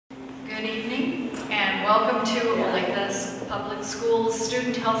Good evening and welcome to Olathe Public Schools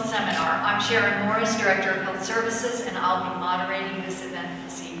Student Health Seminar. I'm Sharon Morris, Director of Health Services, and I'll be moderating this event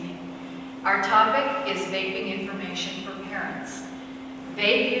this evening. Our topic is vaping information for parents.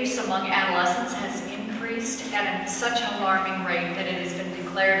 Vape use among adolescents has increased at such an alarming rate that it has been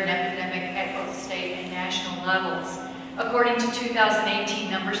declared an epidemic at both state and national levels. According to 2018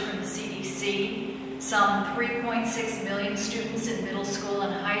 numbers from the CDC, some 3.6 million students in middle school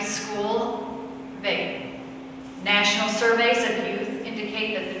and high school vape. National surveys of youth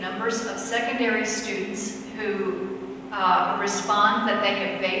indicate that the numbers of secondary students who respond that they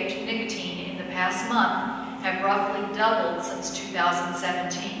have vaped nicotine in the past month have roughly doubled since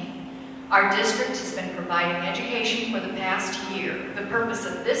 2017. Our district has been providing education for the past year. The purpose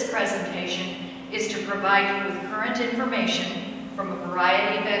of this presentation is to provide you with current information from a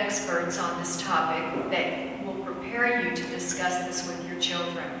variety of experts on this topic that will prepare you to discuss this with your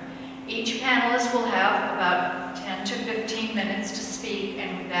children. Each panelist will have about 10 to 15 minutes to speak,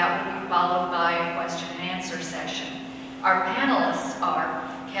 and that will be followed by a question and answer session. Our panelists are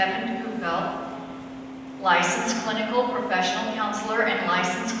Kevin Kufeld, licensed clinical professional counselor and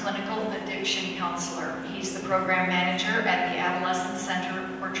licensed clinical addiction counselor. He's the program manager at the Adolescent Center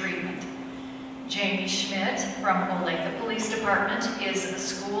for Treatment. Jamie Schmidt from Olathe Police Department is a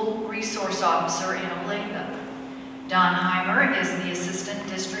school resource officer in Olathe. Don Heimer is the Assistant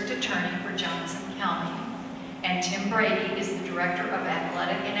District Attorney for Johnson County. And Tim Brady is the Director of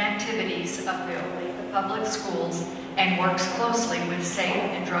Athletic and Activities of the Olathe Public Schools and works closely with safe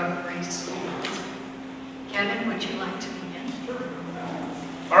and drug-free schools. Kevin, would you like to begin? Sure.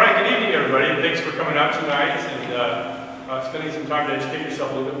 All right, good evening, everybody. Thanks for coming out tonight and spending some time to educate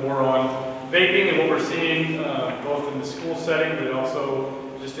yourself a little bit more on vaping and what we're seeing both in the school setting, but also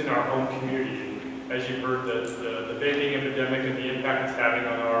just in our home community. As you've heard, the vaping epidemic and the impact it's having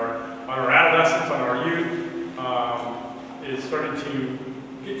on our adolescents, on our youth, is starting to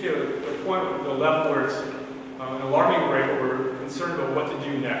get to the point, the level where it's an alarming rate where we're concerned about what to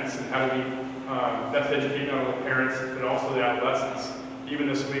do next and how do we best educate not only parents but also the adolescents. Even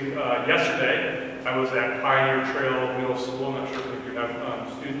this week, yesterday, I was at Pioneer Trail Middle School. I'm not sure if you have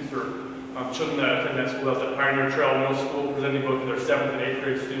students or children that attend that school. I was at Pioneer Trail Middle School presenting both to their 7th and 8th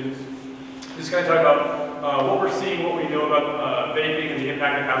grade students. Just kind of talk about what we're seeing, what we know about vaping and the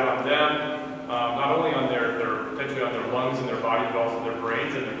impact it has on them, not only on potentially on their lungs and their body, but also their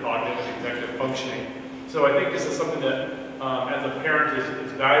brains and their cognitive and executive functioning. So I think this is something that, as a parent,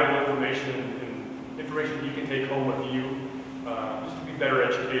 is valuable information and information that you can take home with you, just to be better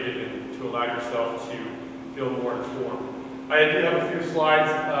educated and to allow yourself to feel more informed. I do have a few slides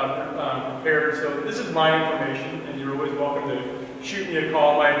prepared, so this is my information, and you're always welcome to shoot me a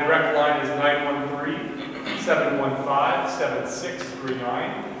call. My direct line is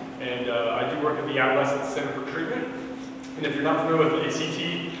 913-715-7639, and I do work at the Adolescent Center for Treatment. And if you're not familiar with ACT,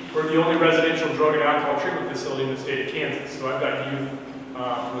 we're the only residential drug and alcohol treatment facility in the state of Kansas. So I've got youth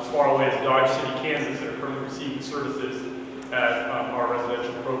from as far away as Dodge City, Kansas, that are currently receiving services at our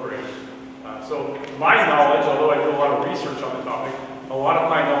residential program. So my knowledge, although I do a lot of research on the topic, a lot of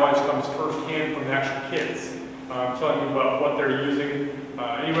my knowledge comes firsthand from the actual kids, telling you about what they're using,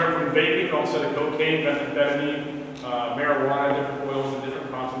 anywhere from vaping also to cocaine, methamphetamine, marijuana, different oils and different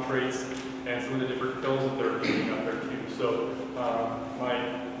concentrates, and some of the different pills that they're using out there too. So my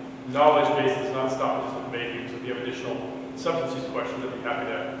knowledge base does not stop just with vaping, so if you have additional substance use questions, I'd be happy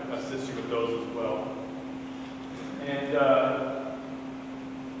to assist you with those as well. And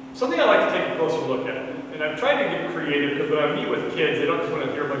something I like to take a closer look at, and I've tried to get creative because when I meet with kids, they don't just want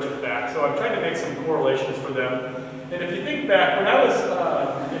to hear a bunch of facts, so I've tried to make some correlations for them. And if you think back, when I was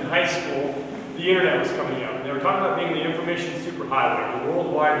in high school, the internet was coming out, and they were talking about being the information superhighway, the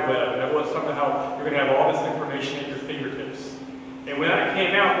World Wide Web, and everyone's talking about how you're going to have all this information at your fingertips. And when that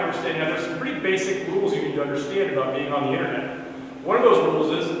came out, they were saying, now there's some pretty basic rules you need to understand about being on the internet. One of those rules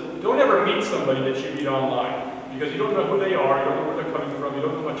is, don't ever meet somebody that you meet online, because you don't know who they are, you don't know where they're coming from, you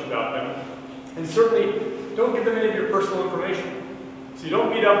don't know much about them. And certainly, don't give them any of your personal information. So you don't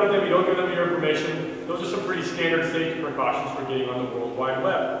meet up with them, you don't give them your information. Those are some pretty standard safety precautions for getting on the World Wide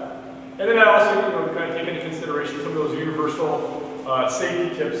Web. And then I also kind of take into consideration some of those universal safety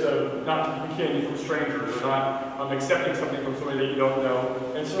tips of not taking candy from strangers, or not accepting something from somebody that you don't know,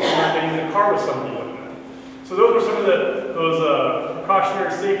 and certainly not getting in the car with somebody you don't know. So those were some of those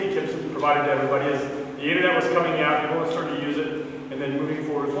precautionary safety tips that we provided to everybody as the internet was coming out, everyone started to use it, and then moving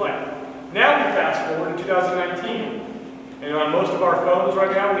forward with life. Now we fast forward to 2019, and on most of our phones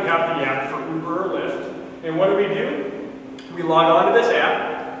right now, we have the app for Uber or Lyft. And what do? We log on to this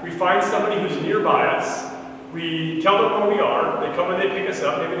app, we find somebody who's nearby us, We tell them where we are. They come and they pick us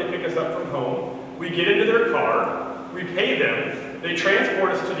up. Maybe they pick us up from home. We get into their car. We pay them. They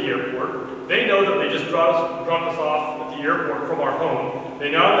transport us to the airport. They know that they just dropped us off at the airport from our home.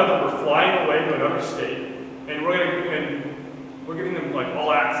 They now know that we're flying away to another state, and we're giving them like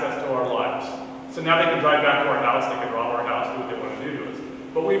all access to our lives. So now they can drive back to our house. They can rob our house, do what they want to do to us.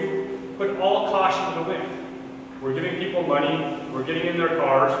 But we've put all caution to the wind. We're giving people money. We're getting in their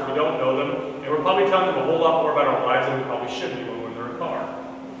cars. We don't know them, and we're probably telling them a whole lot more about our lives than we probably should be when we're in their car.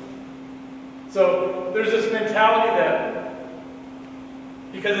 So there's this mentality that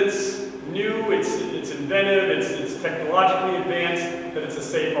because it's new, it's inventive, it's technologically advanced, that it's a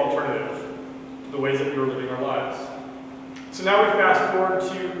safe alternative to the ways that we were living our lives. So now we fast forward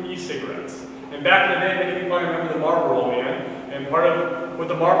to e-cigarettes. And back in the day, many people might remember the Marlboro Man, and part of what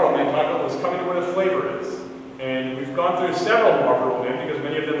the Marlboro Man talked about was coming to where the flavor is. And we've gone through several Marlboro Men because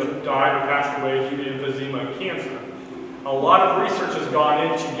many of them have died or passed away due to emphysema and cancer. A lot of research has gone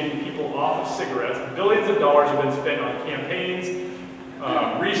into getting people off of cigarettes. Billions of dollars have been spent on campaigns,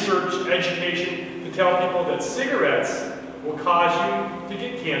 research, education, to tell people that cigarettes will cause you to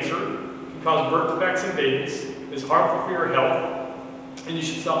get cancer, can cause birth defects in babies, is harmful for your health, and you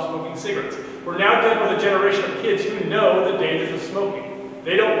should stop smoking cigarettes. We're now dealing with a generation of kids who know the dangers of smoking.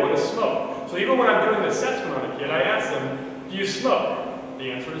 They don't want to smoke. So even when I'm doing an assessment on a kid, I ask them, do you smoke?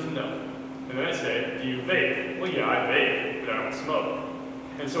 The answer is no. And then I say, do you vape? Well, yeah, I vape, but I don't smoke.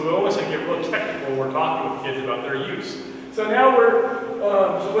 And so we always have to get real technical when we're talking with kids about their use. So now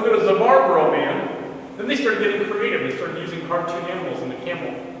so when there was the Marlboro Man, then they started getting creative. They started using cartoon animals in the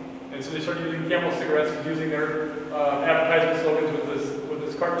Camel. And so they started using Camel cigarettes, using their advertising slogans with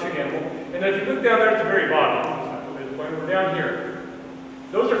this cartoon animal. And then if you look down there at the very bottom, we're down here,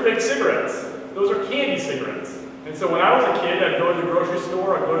 those are fake cigarettes. Those are candy cigarettes. And so when I was a kid, I'd go to the grocery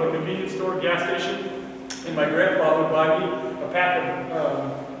store, I'd go to the convenience store, gas station, and my grandfather would buy me a pack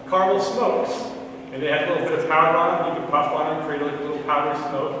of caramel smokes. And they had a little bit of powder on them, you could puff on them, create like a little powder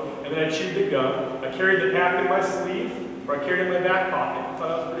smoke. And then I chewed the gum. I carried the pack in my sleeve, or I carried it in my back pocket. I thought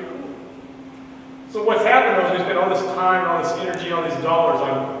that was pretty cool. So what's happened was we spent all this time, all this energy, all these dollars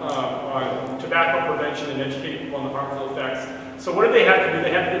on tobacco prevention and educating people on the harmful effects. So what did they have to do?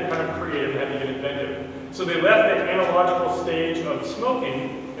 They had to get kind of creative, they had to get inventive. So they left that analogical stage of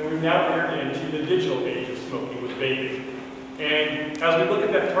smoking, and we've now entered into the digital age of smoking with vaping. And as we look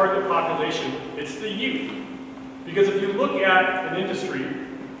at that target population, it's the youth. Because if you look at an industry,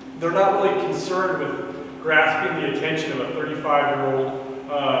 they're not really concerned with grasping the attention of a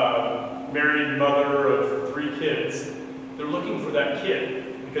 35-year-old married mother of 3 kids. They're looking for that kid,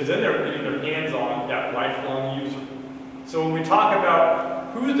 because then they're getting their hands on that lifelong user. So when we talk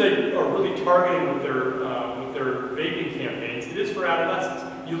about who they are really targeting with their vaping campaigns, it is for adolescents.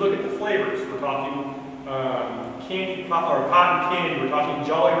 You look at the flavors. We're talking candy or cotton candy. We're talking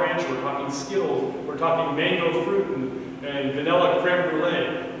Jolly Rancher. We're talking Skittles. We're talking mango fruit and vanilla creme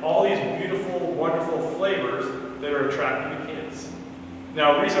brulee. All these beautiful, wonderful flavors that are attracting the kids.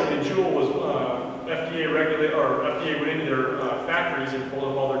 Now, recently, Juul was FDA regulated, or FDA went into their factories and pulled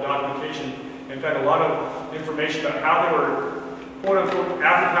up all their documentation and found a lot of information about how they were, quote unquote,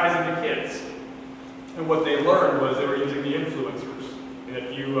 advertising to kids. And what they learned was they were using the influencers. And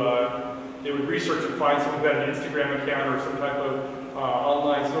if you, they would research and find someone who had an Instagram account or some type of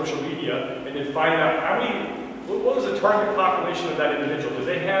online social media, and then find out how many, what was the target population of that individual? Did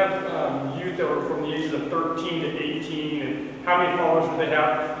they have youth that were from the ages of 13 to 18, and how many followers would they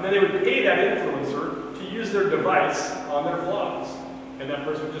have? And then they would pay that influencer to use their device on their vlogs. And that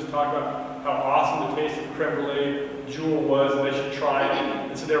person would just talk about how awesome the taste of creme brulee Juul was, and they should try it.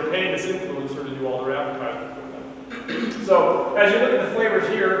 And so they were paying this influencer to do all their advertising for them. So as you look at the flavors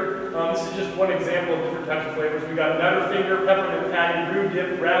here, this is just one example of different types of flavors. We got Butterfinger, Peppermint Patty, Brew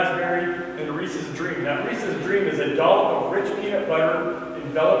Dip, Raspberry, and a Reese's Dream. Now, Reese's Dream is a dollop of rich peanut butter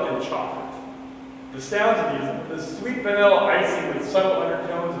enveloped in chocolate. The sounds of these: the sweet vanilla icing with subtle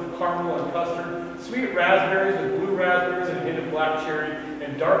undertones of caramel and custard, sweet raspberries with blue raspberries and a hint of black cherry,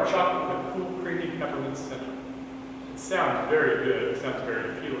 and dark chocolate with a cool, creamy peppermint center. It sounds very good. It sounds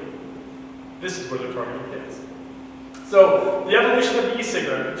very appealing. This is where they're targeting kids. So the evolution of the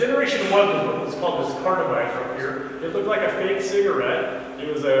e-cigarette. Generation 1 was what was called this car device right here. It looked like a fake cigarette.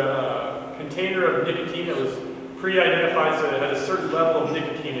 It was a container of nicotine that was pre-identified, so it had a certain level of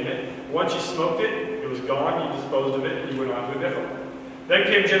nicotine in it. Once you smoked it, it was gone, you disposed of it, and you went on to a different one. Then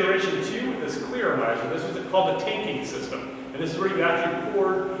came generation 2 with this clearomizer. This was called a tanking system. And this is where you actually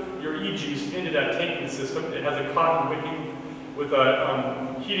poured your e-juice into that tanking system. It has a cotton wicking with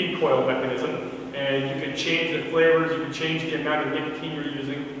a heating coil mechanism. And you could change the flavors, you could change the amount of nicotine you're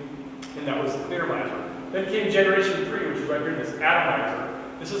using, and that was the clearomizer. Then came generation 3, which is right here, this atomizer.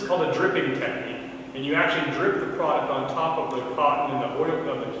 This is called a dripping technique. And you actually drip the product on top of the cotton and the oil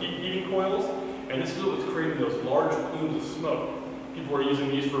of the heating coils. And this is what's creating those large plumes of smoke. People were using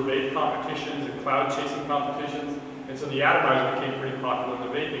these for vape competitions and cloud chasing competitions. And so the atomizer became pretty popular in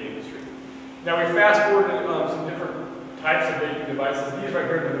the vaping industry. Now we fast forward to some different types of vaping devices. These right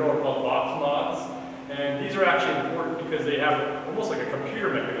here in the middle are called box mods. And these are actually important because they have almost like a computer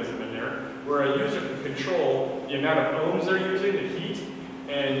mechanism in there where a user can control the amount of ohms they're using, the heat,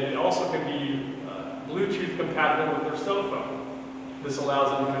 and it also can be Bluetooth compatible with their cell phone. This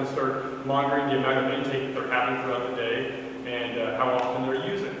allows them to kind of start monitoring the amount of intake that they're having throughout the day and how often they're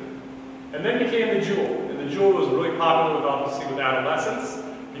using. And then became the Juul. And the Juul was really popular with, obviously, with adolescents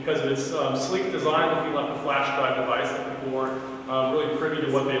because of its sleek design, looking like a flash drive device that people weren't really privy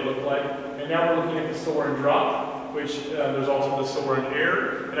to what they look like. And now we're looking at the Soar and Drop, which there's also the Soar and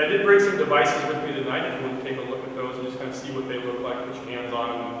Air. And I did bring some devices with me tonight if you want to take a look at those and just kind of see what they look like, put your hands on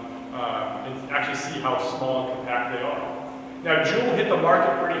them, and actually see how small and compact they are. Now, Juul hit the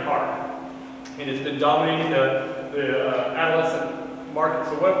market pretty hard, and it's been dominating the adolescent market.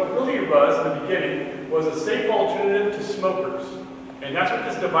 So what it really was in the beginning was a safe alternative to smokers. And that's what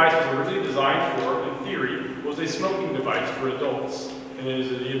this device was originally designed for, in theory, was a smoking device for adults. And it is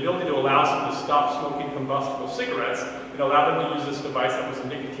the ability to allow someone to stop smoking combustible cigarettes and allow them to use this device that was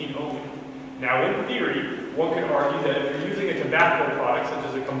nicotine only. Now, in theory, one could argue that if you're using a tobacco product, such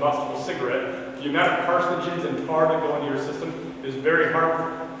as a combustible cigarette, the amount of carcinogens and tar that go into your system is very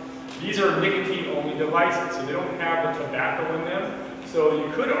harmful. These are nicotine-only devices, so they don't have the tobacco in them. So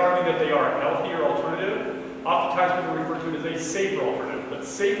you could argue that they are a healthier alternative. Oftentimes people refer to it as a safer alternative, but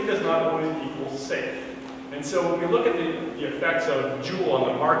safer does not always equal safe. And so when we look at the effects of Juul on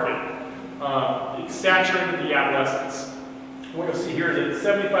the market, it saturated the adolescents. What you'll see here is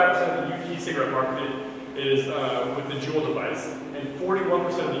that 75% of the UK cigarette market is with the Juul device, and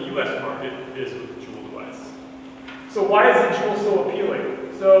 41% of the US market is with the Juul device. So why is the Juul so appealing?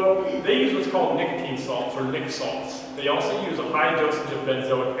 So they use what's called nicotine salts, or nic salts. They also use a high dosage of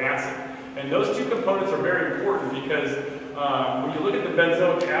benzoic acid. And those two components are very important because when you look at the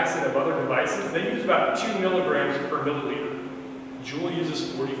benzoic acid of other devices, they use about 2 milligrams per milliliter. Juul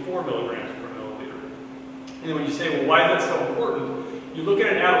uses 44 milligrams per milliliter. And when you say, well, why is that so important? You look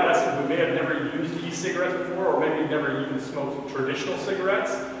at an adolescent who may have never used e-cigarettes before, or maybe never even smoked traditional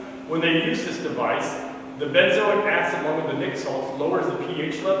cigarettes. When they use this device, the benzoic acid along with the nic salts lowers the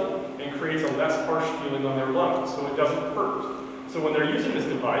pH level and creates a less harsh feeling on their lungs, so it doesn't hurt. So when they're using this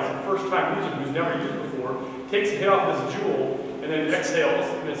device, a first-time user who's never used it before takes a hit off this Juul and then exhales,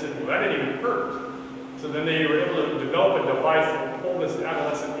 and they said, well, that didn't even hurt. So then they were able to develop a device that would pull this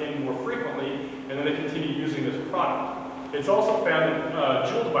adolescent in more frequently, and then they continue using this product. It's also found that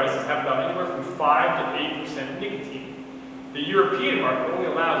Juul devices have about anywhere from 5 to 8% nicotine. The European market only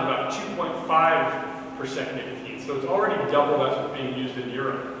allows about 2.5% nicotine, so it's already double that's what's being used in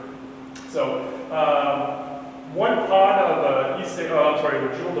Europe. So one pod of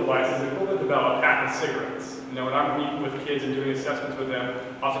Juul device is equivalent to about a pack of cigarettes. Now, when I'm meeting with kids and doing assessments with them,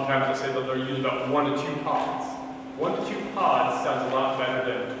 oftentimes I say that they'll use about 1 to 2 pods. 1 to 2 pods sounds a lot better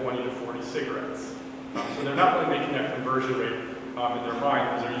than 20 to 40 cigarettes. So they're not really making that conversion rate in their mind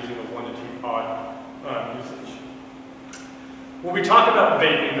because they're using a 1 to 2 pod usage. When we talk about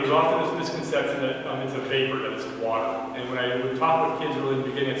vaping, there's often this misconception that it's a vapor, that it's water. And when I would talk with kids early in the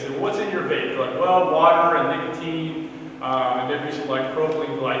beginning, I'd say, well, what's in your vape? They're like, well, water and nicotine, and maybe some like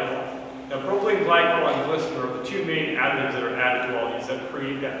propylene glycol. Now, propylene glycol and glycerin are the two main additives that are added to all these that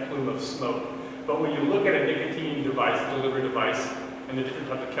create that plume of smoke. But when you look at a nicotine device, delivery device, and the different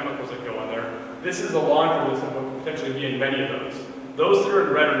types of chemicals that go on there, this is a laundry list of what could potentially be in many of those. Those that are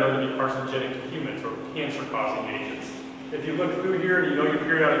in red are known to be carcinogenic to humans or cancer-causing agents. If you look through here and you know your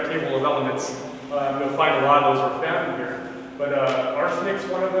periodic table of elements, you'll find a lot of those are found in here. But arsenic's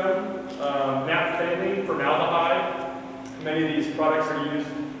one of them, naphthalene, formaldehyde. Many of these products are used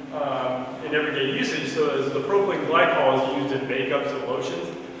in everyday usage, so as the propylene glycol is used in makeups and lotions,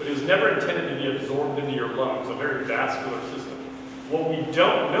 but it was never intended to be absorbed into your lungs, a very vascular system. What we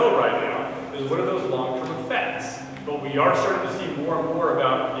don't know right now is what are those long-term effects. But we are starting to see more and more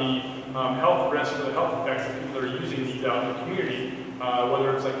about the health risks or the health effects of people that are using these out in the community,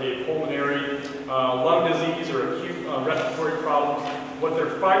 whether it's like a pulmonary lung disease or acute respiratory problems. What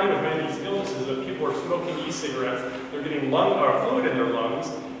they're finding with many of these illnesses is that people are smoking e-cigarettes, they're getting fluid in their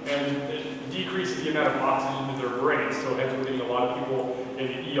lungs, and it decreases the amount of oxygen to their brains. So hence we're getting a lot of people in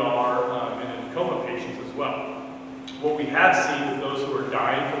the ER and in coma patients as well. What we have seen is those who are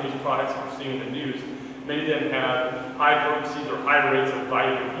dying from these products we're seeing in the news, many of them have high potencies or high rates of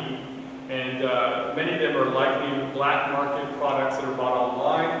vitamin E. And many of them are likely black market products that are bought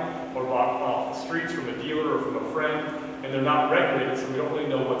online or bought off the streets from a dealer or from a friend, and they're not regulated, so we don't really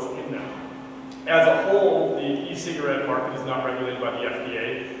know what's in them. As a whole, the e-cigarette market is not regulated by the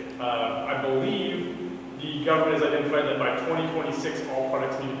FDA. I believe the government has identified that by 2026 all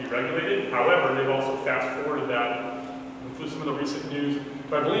products need to be regulated. However, they've also fast-forwarded that through some of the recent news,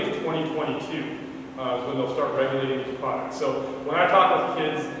 but I believe 2022 is when they'll start regulating these products. So when I talk with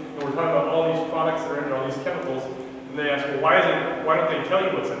kids, and we're talking about all these products that are in there, all these chemicals, and they ask, well, why don't they tell you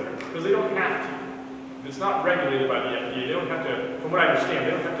what's in there? Because they don't have to. It's not regulated by the FDA. They don't have to, from what I understand,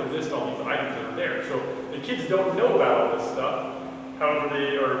 they don't have to list all these items that are there. So the kids don't know about all this stuff. However,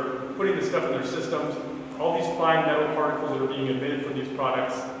 they are putting this stuff in their systems. All these fine metal particles that are being emitted from these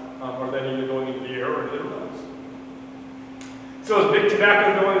products are then either going into the air or into their lungs. So is big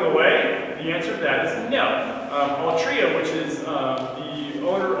tobacco going away? The answer to that is no. Olathe, which is the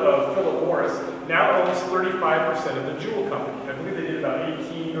owner of Philip Morris, now owns 35% of the Juul company. I believe they did about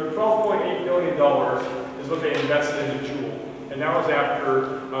 $12.8 billion is what they invested in the Juul. And that was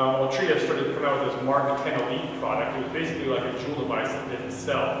after Olathe started to come out with this Mark 10 Elite product. It was basically like a Juul device that they didn't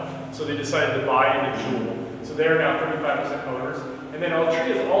sell. So they decided to buy into Juul. So they're now 35% owners. And then Olathe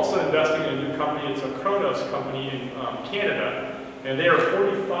is also investing in a new company. It's a Kronos company in Canada. And they are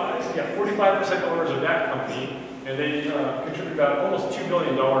 45% owners of that company. And they contribute about almost $2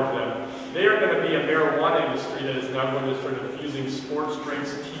 billion to them. They are going to be a marijuana industry that is now going to start infusing sports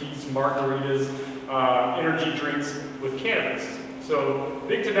drinks, teas, margaritas, energy drinks with cannabis. So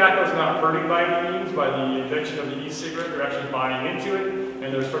big tobacco is not hurting by any means by the invention of the e-cigarette. They're actually buying into it,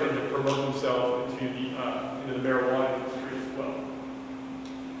 and they're starting to promote themselves into the marijuana industry as well.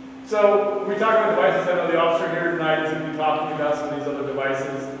 So we talked about devices. I know the officer here tonight is going to be talking about some of these other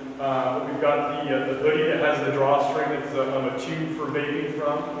devices. We've got the hoodie that has the drawstring that's a tube for vaping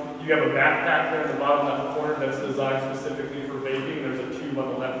from. You have a backpack there in the bottom left corner that's designed specifically for vaping. There's a tube on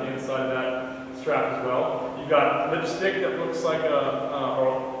the left-hand side of that strap as well. You've got lipstick that looks like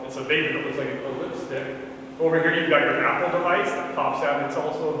or it's a vape that looks like a lipstick. Over here you've got your Apple device that pops out and it's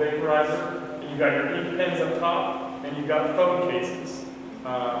also a vaporizer. And you've got your ink pens up top, and you've got phone cases.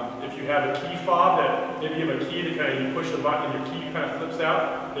 If you have a key fob that maybe you have a key that kind of you push the button and your key kind of flips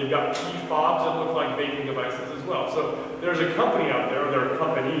out, they've got key fobs that look like vaping devices as well. So there's a company out there, or there are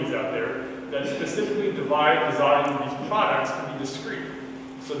companies out there that specifically design these products to be discreet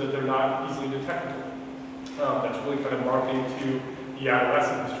so that they're not easily detectable. That's really kind of marketing to the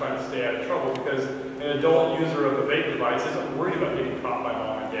adolescent who's trying to stay out of trouble, because an adult user of a vape device isn't worried about getting caught by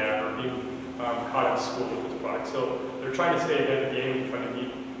mom and dad or being caught in school with this product. So they're trying to stay ahead of the game and trying to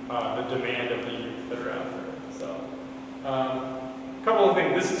meet the demand of the youth that are out there. So a couple of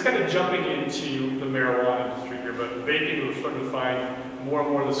things. This is kind of jumping into the marijuana industry here, but vaping, we're starting to find more and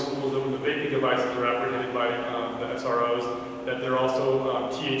more of the schools that when the vaping devices are apprehended by the SROs, that they're also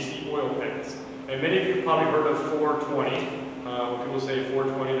THC oil pens. And many of you have probably heard of 420. When people say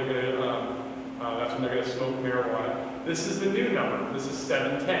 420, they're going to, that's when they're going to smoke marijuana. This is the new number. This is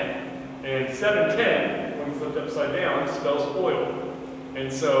 710. And 710, when flipped upside down, spells oil.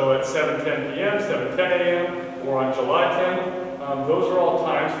 And so at 7:10 p.m., 7:10 a.m., or on July 10, those are all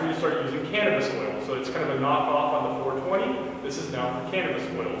times where you start using cannabis oil. So it's kind of a knockoff on the 420. This is now for cannabis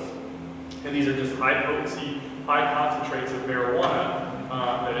oils. And these are just high potency, high concentrates of marijuana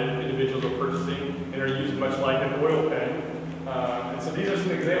that individuals are purchasing and are used much like an oil pen. And so these are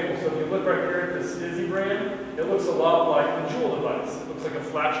some examples. So if you look right here at the Stizzy brand, it looks a lot like the Juul device. It looks like a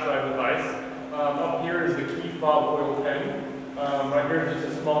flash drive device. Up here is the key fob oil pen. Right here is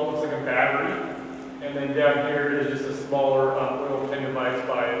just a small, looks like a battery. And then down here is just a smaller oil pen device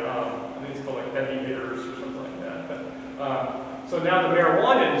by, I think it's called like Heavy Hitters or something like that. But, so now the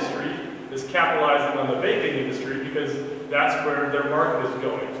marijuana industry is capitalizing on the vaping industry because that's where their market is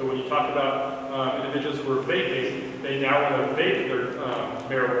going. So when you talk about individuals who are vaping, they now want to vape their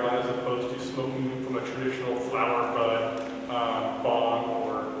marijuana as opposed to smoking from a traditional flower bud, bong,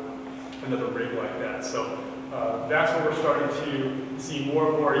 or another rig like that. So that's where we're starting to see more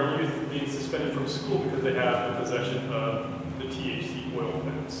and more youth being suspended from school because they have the possession of the THC oil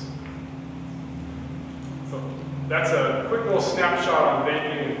pens. So that's a quick little snapshot on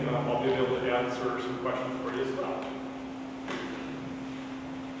vaping, and I'll be able to answer some questions for you as well.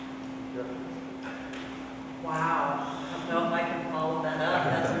 Wow, I don't know if I can follow that up.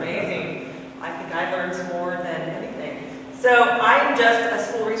 That's amazing. I think I learned some more than anything. So I'm just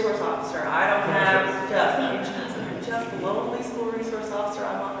a school resource officer. I don't have I'm just a lonely school resource officer.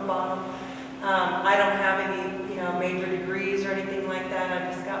 I'm on the bottom. I don't have any, major degrees or anything like that.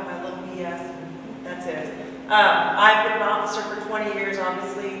 I've just got my little BS, and that's it. I've been an officer for 20 years,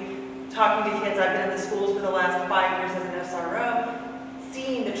 obviously. talking to kids, I've been in the schools for the last 5 years as an SRO,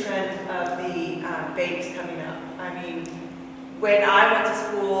 seeing the trend of the vapes coming up. I mean, when I went to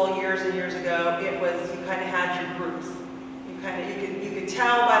school years and years ago, it was, you kind of had your groups. You could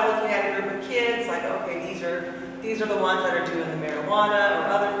tell by looking at a group of kids, like, okay, these are the ones that are doing the marijuana or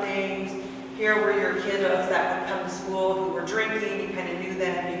other things. Here were your kiddos that would come to school who were drinking. You kind of knew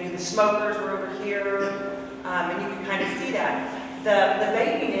them. You knew the smokers were over here, and you could kind of see that. The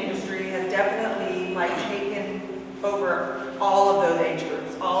vaping industry has definitely like taken over all of those age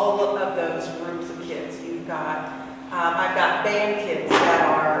groups, all of those groups of kids. You've got, I've got band kids that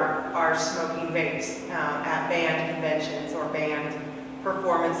are smoking vapes at band conventions or band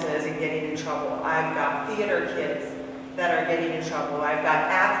performances and getting in trouble. I've got theater kids that are getting in trouble. I've got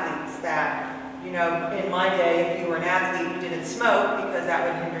athletes that, you know, in my day, if you were an athlete, you didn't smoke because that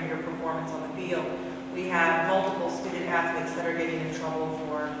would hinder your performance on the field. We have multiple student athletes that are getting in trouble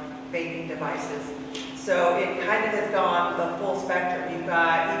for vaping devices. So it kind of has gone the full spectrum. You've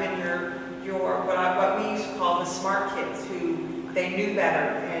got even your what we used to call the smart kids who they knew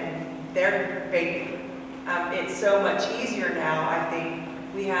better and they're vaping. It's so much easier now, I think.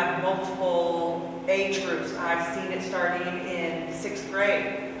 We have multiple age groups. I've seen it starting in 6th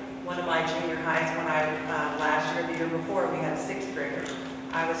grade. One of my junior highs, when I, last year, the year before, we had a 6th grader.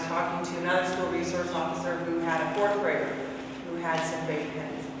 I was talking to another school resource officer who had a 4th grader who had some vape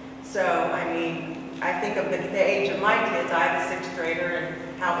pens. So, I mean, I think of the age of my kids. I have a 6th grader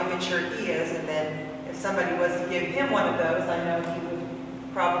and how immature he is, and then if somebody was to give him one of those, I know he would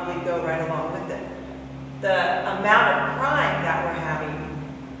probably go right along with it. The amount of crime that we're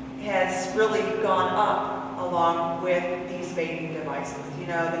having has really gone up along with these vaping devices. You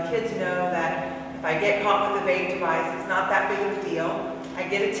know, the kids know that if I get caught with a vape device, it's not that big of a deal. I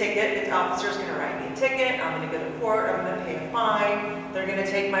get a ticket, the officer's going to write me a ticket, I'm going to go to court, I'm going to pay a fine, they're going to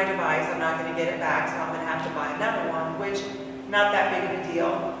take my device, I'm not going to get it back, so I'm going to have to buy another one, which not that big of a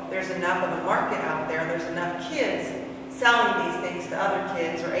deal. There's enough of a market out there, there's enough kids selling these things to other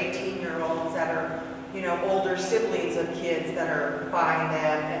kids or 18-year-olds that are, you know, older siblings of kids that are buying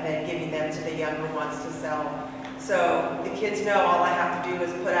them and then giving them to the younger ones to sell. So the kids know all I have to do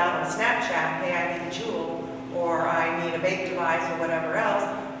is put out on Snapchat, hey, I need a Juul, or I need a vape device or whatever else,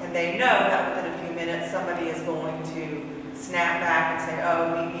 and they know that within a few minutes somebody is going to snap back and say,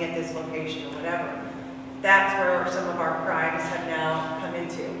 oh, meet me at this location or whatever. That's where some of our crimes have now come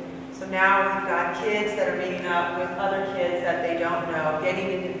into. So now we've got kids that are meeting up with other kids that they don't know, getting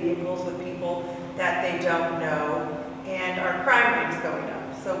into vehicles with people that they don't know, and our crime rate is going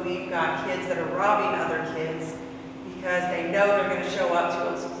up. So we've got kids that are robbing other kids because they know they're going to show up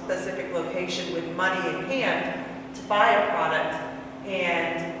to a specific location with money in hand to buy a product,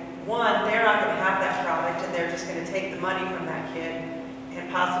 and one, they're not going to have that product and they're just going to take the money from that kid and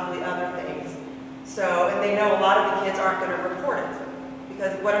possibly other things. So, and they know a lot of the kids aren't going to report it.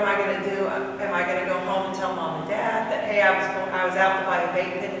 Because what am I going to do? Am I going to go home and tell mom and dad that, hey, I was out to buy a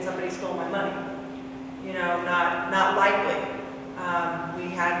vape pen and somebody stole my money? You know, not likely. We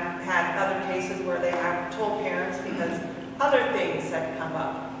had other cases where they have told parents because other things had come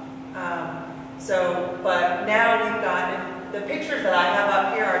up. But now we've got, the pictures that I have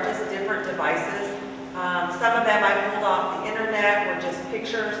up here are just different devices. Some of them I pulled off the internet were just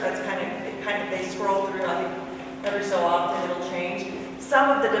pictures. That's they scroll through. I think every so often it'll change. Some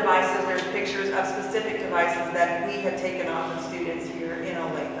of the devices, there's pictures of specific devices that we have taken off of students here in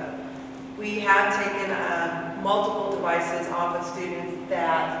Olathe. We have taken multiple devices off of students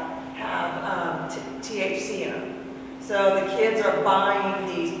that have THC in them. So the kids are buying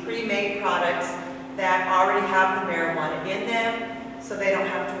these pre-made products that already have the marijuana in them, so they don't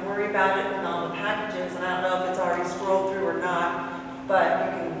have to worry about it in all the packages. And I don't know if it's already scrolled through or not, but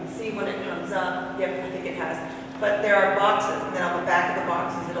you can see when it comes up. Yep, I think it has. But there are boxes, and then on the back of the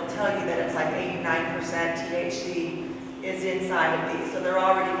boxes, it'll tell you that it's like 89% THC is inside of these. So they're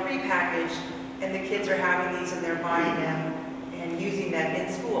already prepackaged, and the kids are having these and they're buying them and using them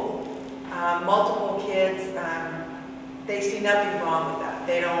in school. Multiple kids, they see nothing wrong with that.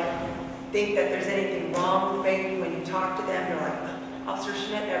 They don't think that there's anything wrong with vaping. When you talk to them, they're like, Officer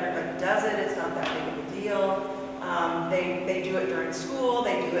Schmidt, everybody does it. It's not that big of a deal. They do it during school.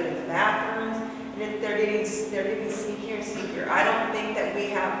 They do it in the bathrooms. And they're getting sneakier and sneakier. I don't think that we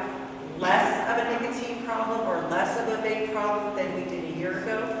have less of a nicotine problem or less of a vape problem than we did a year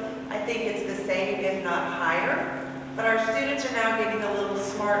ago. I think it's the same, if not higher. But our students are now getting a little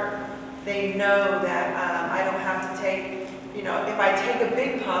smarter. They know that I don't have to take, you know, if I take a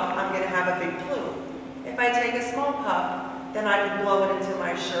big puff, I'm going to have a big plume. If I take a small puff, then I can blow it into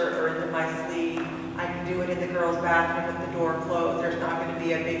my shirt or into my sleeve. I can do it in the girls' bathroom with the door closed. There's not going to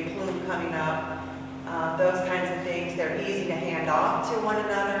be a big plume coming up. Those kinds of things, they're easy to hand off to one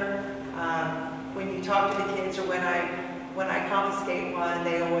another. When you talk to the kids, or when I confiscate one,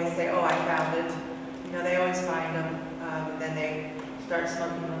 they always say, "Oh, I found it." You know, they always find them, and then they start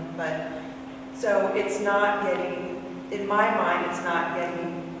smoking them. But so it's not getting, in my mind, it's not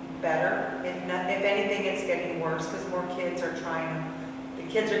getting better. If anything, it's getting worse because more kids are trying them. The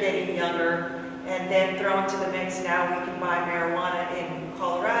kids are getting younger. And then thrown to the mix, now we can buy marijuana in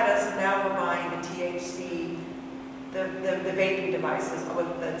Colorado, so now we're buying the THC, the vaping devices with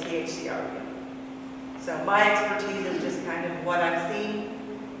the THC already. So my expertise is just kind of what I've seen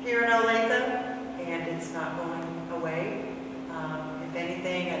here in Olathe, and it's not going away. If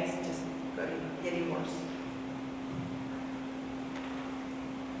anything, it's just getting worse.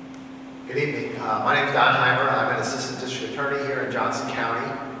 Good evening. My name is Don Heimer. I'm an assistant district attorney here in Johnson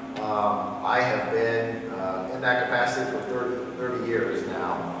County. I have been in that capacity for 30 years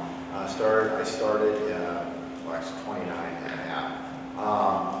now. I started, well, actually 29 and a half,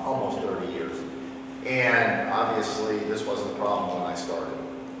 almost 30 years. And obviously this wasn't a problem when I started.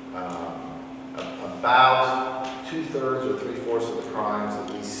 About 2/3 or 3/4 of the crimes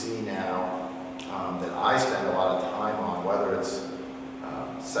that we see now that I spend a lot of time on, whether it's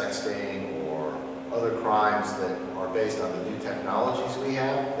sexting or other crimes that are based on the new technologies we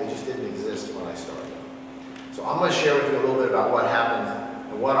have, they just didn't exist when I started. So I'm going to share with you a little bit about what happens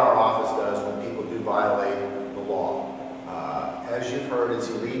and what our office does when people do violate the law. As you've heard, it's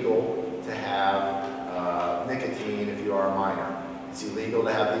illegal to have nicotine if you are a minor. It's illegal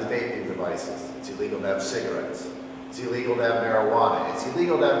to have these vaping devices. It's illegal to have cigarettes. It's illegal to have marijuana. It's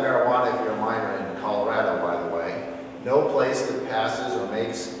illegal to have marijuana if you're a minor in Colorado, by the way. No place that passes or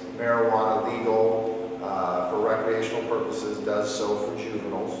makes marijuana legal for recreational purposes does so for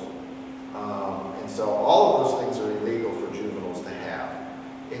juveniles. And so all of those things are illegal for juveniles to have.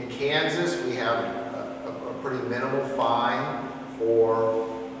 In Kansas, we have a pretty minimal fine for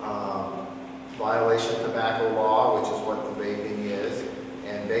violation of tobacco law, which is what the vaping is.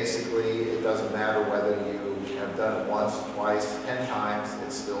 And basically, it doesn't matter whether you have done it once, twice, 10 times,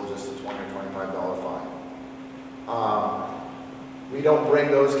 it's still just a $20 or $25 fine. We don't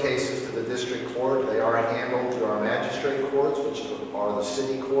bring those cases to the district court. They are handled through our magistrate courts, which are the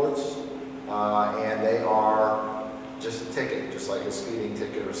city courts, and they are just a ticket, just like a speeding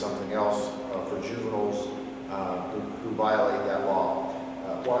ticket or something else for juveniles who violate that law.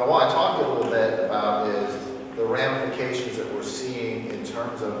 What I want to talk a little bit about is the ramifications that we're seeing in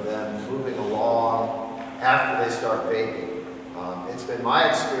terms of them moving along after they start vaping. It's been my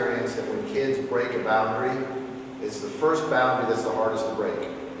experience that when kids break a boundary, it's the first boundary that's the hardest to break.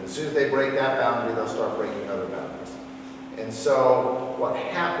 And as soon as they break that boundary, they'll start breaking other boundaries. And so what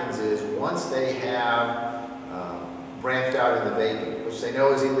happens is once they have branched out into vaping, which they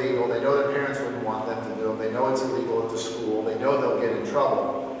know is illegal, they know their parents wouldn't want them to do it, they know it's illegal at the school, they know they'll get in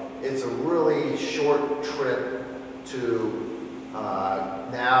trouble, it's a really short trip to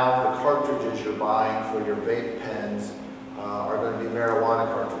now the cartridges you're buying for your vape pens are going to be marijuana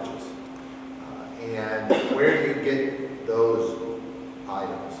cartridges. And where do you get those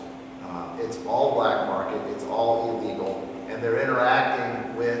items? It's all black market, it's all illegal, and they're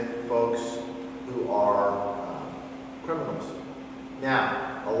interacting with folks who are criminals.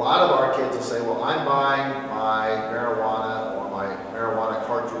 Now, a lot of our kids will say, well, I'm buying my marijuana or my marijuana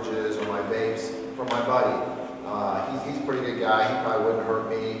cartridges or my vapes from my buddy. He's a pretty good guy, he probably wouldn't hurt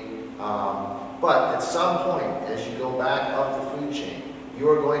me. But at some point, as you go back up the food chain, you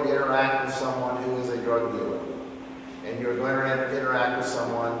are going to interact with someone who is a drug dealer. And you're going to interact with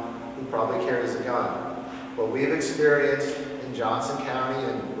someone who probably carries a gun. What we've experienced in Johnson County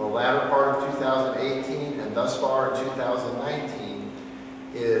in the latter part of 2018 and thus far in 2019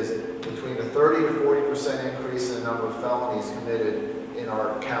 is between a 30 to 40% increase in the number of felonies committed in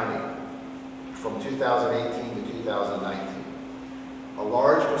our county from 2018 to 2019. A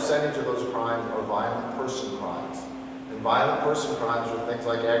large percentage of those crimes are violent person crimes. And violent person crimes are things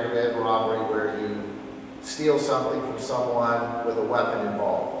like aggravated robbery, where you steal something from someone with a weapon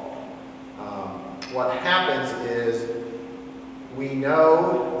involved. What happens is we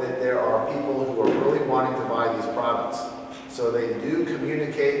know that there are people who are really wanting to buy these products. So they do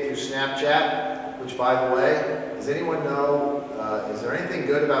communicate through Snapchat, which, by the way, does anyone know, is there anything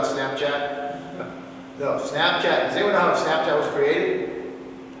good about Snapchat? No, Snapchat, does anyone know how Snapchat was created?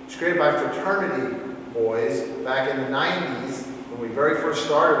 It was created by fraternity boys back in the 90s when we very first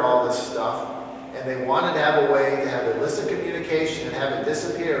started all this stuff, and they wanted to have a way to have illicit communication and have it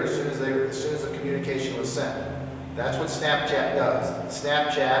disappear as soon as the communication was sent. That's what Snapchat does.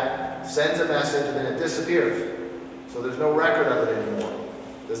 Snapchat sends a message, and then it disappears. So there's no record of it anymore.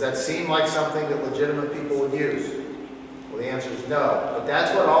 Does that seem like something that legitimate people would use? Well, the answer is no. But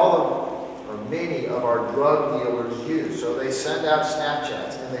that's what all of, or many of our drug dealers use. So they send out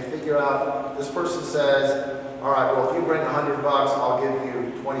Snapchats, and they figure out, this person says, all right, well, if you bring $100, I'll give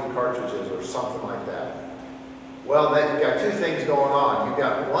you 20 cartridges or something like that. Well, then you've got two things going on. You've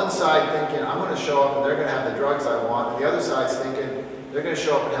got one side thinking, I'm going to show up and they're going to have the drugs I want, and the other side's thinking, they're going to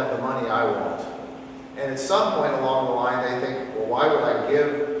show up and have the money I want. And at some point along the line, they think, well, why would I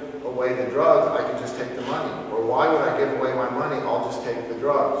give away the drugs? I can just take the money. Or why would I give away my money? I'll just take the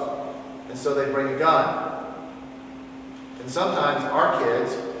drugs. And so they bring a gun. And sometimes our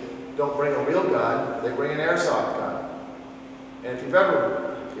kids don't bring a real gun, they bring an airsoft gun. And if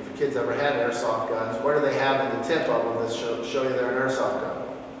your kids ever had airsoft guns, what do they have in the tip of them that show you they're an airsoft gun?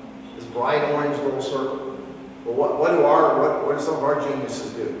 This bright orange little circle. Well, what do some of our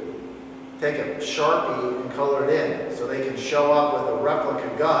geniuses do? Take a Sharpie and color it in so they can show up with a replica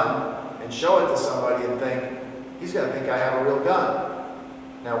gun and show it to somebody and think, he's going to think I have a real gun.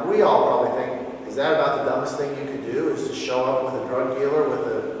 Now, we all probably think, is that about the dumbest thing you could do, is to show up with a drug dealer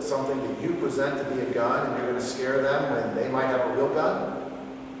with something that you present to be a gun and you're going to scare them when they might have a real gun?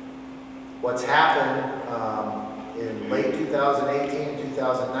 What's happened in late 2018,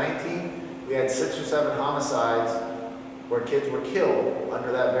 2019, we had 6 or 7 homicides where kids were killed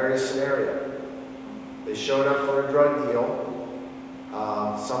under that very scenario. They showed up for a drug deal.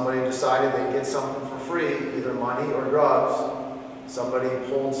 Somebody decided they'd get something for free, either money or drugs. Somebody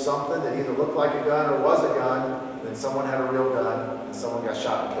pulled something that either looked like a gun or was a gun, and then someone had a real gun, and someone got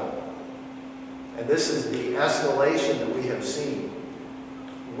shot and killed. And this is the escalation that we have seen.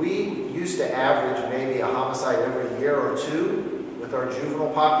 We used to average maybe a homicide every year or two with our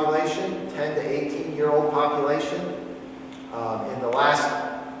juvenile population, 10 to 18-year-old population. In the last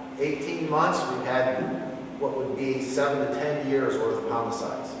 18 months, we've had what would be 7 to 10 years worth of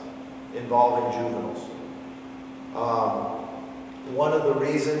homicides involving juveniles. One of the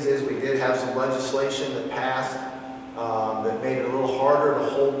reasons is we did have some legislation that passed that made it a little harder to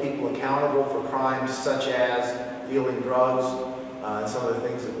hold people accountable for crimes such as dealing drugs and some of the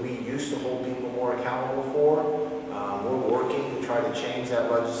things that we used to hold people more accountable for. We're working to try to change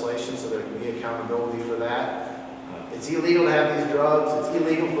that legislation so there can be accountability for that. It's illegal to have these drugs. It's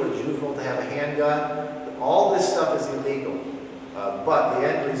illegal for a juvenile to have a handgun. All this stuff is illegal. But the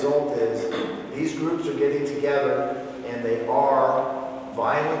end result is these groups are getting together and they are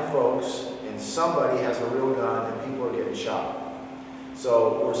violent folks, and somebody has a real gun and people are getting shot.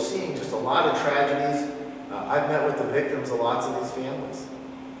 So we're seeing just a lot of tragedies. I've met with the victims of lots of these families.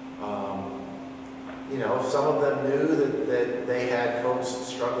 You know, some of them knew that they had folks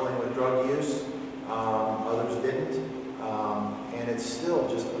struggling with drug use. Others didn't. And it's still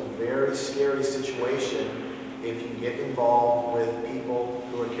just a very scary situation if you get involved with people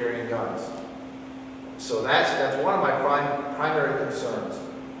who are carrying guns. So that's one of my primary concerns.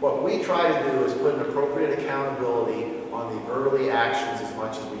 What we try to do is put an appropriate accountability on the early actions as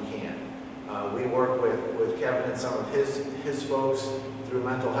much as we can. We work with Kevin and some of his folks through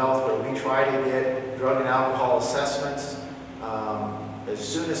mental health, where we try to get drug and alcohol assessments. As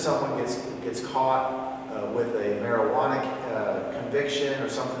soon as someone gets caught with a marijuana conviction or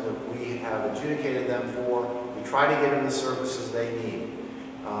something that we have adjudicated them for, we try to get them the services they need.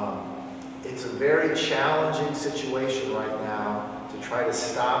 It's a very challenging situation right now to try to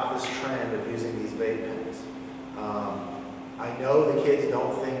stop this trend of using these vape pens. I know the kids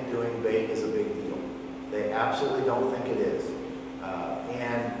don't think doing vape is a big deal. They absolutely don't think it is.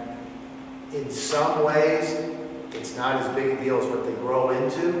 And in some ways, it's not as big a deal as what they grow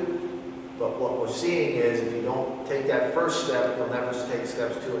into. But what we're seeing is if you don't take that first step, you'll never take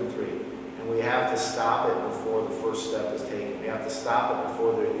steps 2 and 3. And we have to stop it before the first step is taken. We have to stop it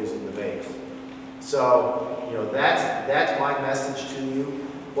before they're using the vapes. So, you know, that's my message to you.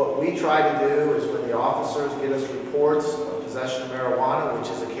 What we try to do is when the officers get us reports of possession of marijuana, which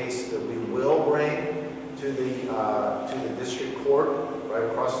is a case that we will bring to the district court right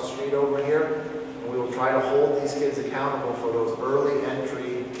across the street over here, and we will try to hold these kids accountable for those early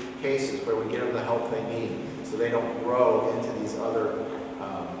entry cases where we get them the help they need so they don't grow into these other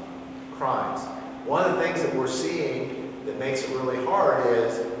crimes. One of the things that we're seeing that makes it really hard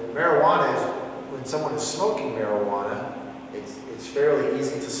is marijuana is, when someone is smoking marijuana, it's fairly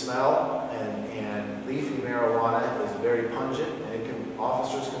easy to smell, and leafy marijuana is very pungent, and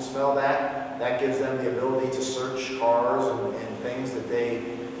officers can smell that. That gives them the ability to search cars and things that they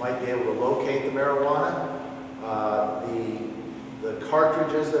might be able to locate the marijuana. The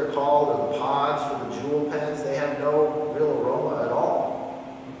cartridges, they're called, or the pods for the jewel pens, they have no real aroma at all.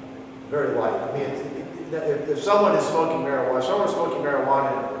 very light. I mean, if someone is smoking marijuana, if someone was smoking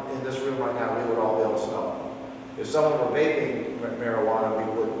marijuana in this room right now, we would all be able to smell it. If someone were vaping marijuana, we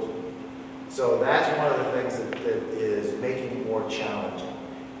wouldn't. So that's one of the things that is making it more challenging.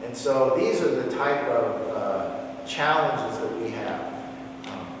 And so these are the type of challenges that we have.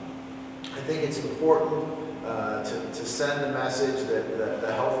 I think it's important to send the message that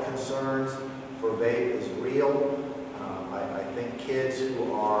the health concerns for vape is real. I think kids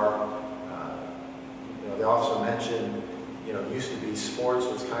who are, the officer mentioned, used to be sports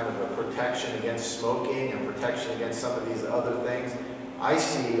was kind of a protection against smoking and protection against some of these other things. I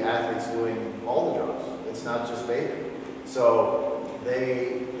see athletes doing all the drugs. It's not just vaping. So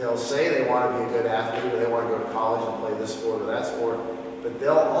they'll say they want to be a good athlete, or they want to go to college and play this sport or that sport, but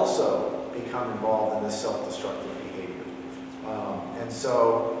they'll also become involved in this self-destructive behavior. And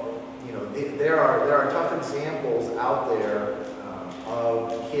so, there are tough examples out there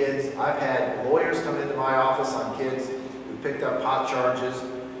of kids. I've had lawyers come into my office on kids who picked up pot charges,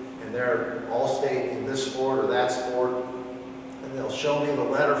 and they're all state in this sport or that sport, and they'll show me the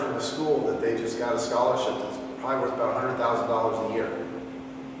letter from the school that they just got a scholarship that's probably worth about $100,000 a year.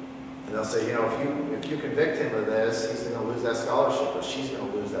 And they'll say, if you convict him of this, he's going to lose that scholarship, or she's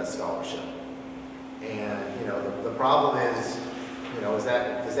going to lose that scholarship. And the problem is, is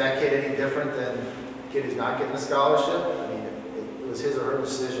that kid any different than the kid who's not getting a scholarship? I mean, it was his or her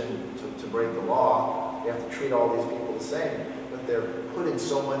decision to break the law. You have to treat all these people the same, but they're putting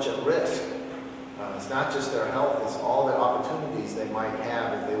so much at risk. It's not just their health, it's all the opportunities they might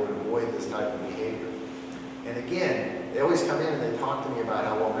have if they would avoid this type of behavior. And again, they always come in and they talk to me about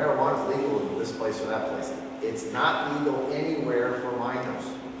how, well, marijuana is legal in this place or that place. It's not legal anywhere for minors.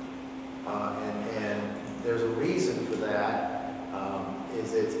 And there's a reason for that,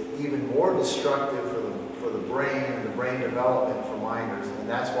 is it's even more destructive for the brain and the brain development for minors. And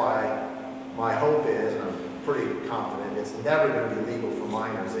that's why my hope is, and I'm pretty confident, it's never going to be legal for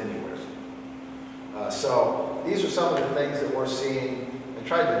minors anywhere. So these are some of the things that we're seeing. I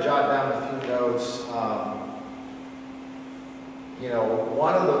tried to jot down a few notes.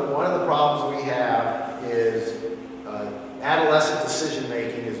 One of the problems we have is adolescent decision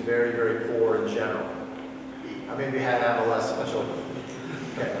making is very, very poor in general. How many of you had adolescent children?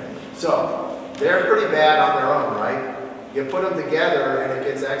 Okay, so they're pretty bad on their own, right? You put them together and it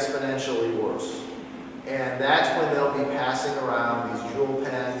gets exponentially worse. And that's when they'll be passing around these jewel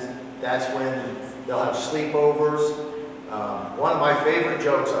pens. That's when they'll have sleepovers. One of my favorite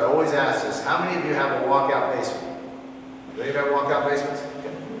jokes, I always ask this, how many of you have a walkout basement? Do you have walkout basements?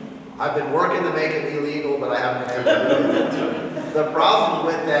 Okay. I've been working to make it illegal, but I haven't been able to do it. The problem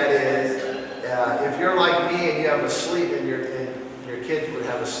with that is, if you're like me and you have a sleep, and your kids would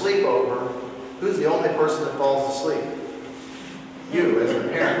have a sleepover, who's the only person that falls asleep? You, as a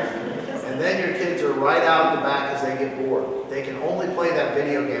parent. And then your kids are right out the back as they get bored. They can only play that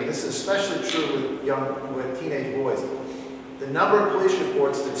video game. This is especially true with teenage boys. The number of police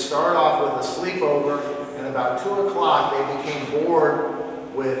reports that start off with a sleepover, and about 2 o'clock they became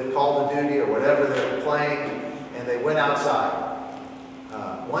bored with Call of Duty or whatever they were playing, and they went outside.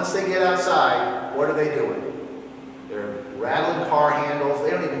 Once they get outside, what are they doing? They're rattling car handles. They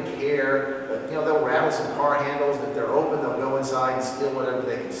don't even care, but they'll rattle some car handles. If they're open, they'll go inside and steal whatever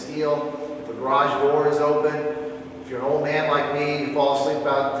they can steal. If the garage door is open, if you're an old man like me, you fall asleep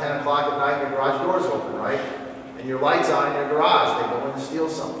about 10 o'clock at night, your garage door is open, right? And your light's on in your garage. They go in to steal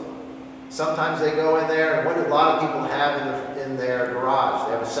something. Sometimes they go in there, and what do a lot of people have in their garage?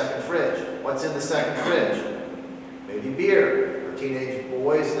 They have a second fridge. What's in the second fridge? Maybe beer. Or teenage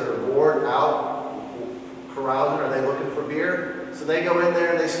boys that are bored out, carousing, are they looking for beer? So they go in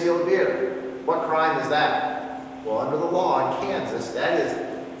there and they steal a beer. What crime is that? Well, under the law in Kansas, that is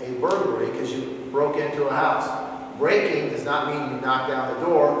a burglary because you broke into a house. Breaking does not mean you knocked down the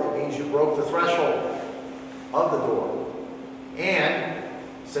door. It means you broke the threshold of the door. And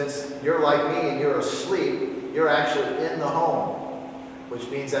since you're like me and you're asleep, you're actually in the home, which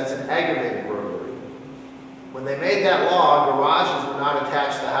means that's an aggravated burglary. When they made that law, garages were not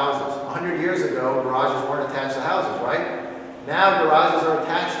attached to houses. 100 years ago, garages weren't attached to houses, right? Now garages are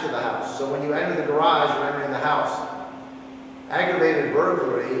attached to the house. So when you enter the garage, you're entering the house. Aggravated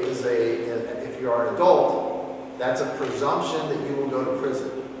burglary is if you're an adult, that's a presumption that you will go to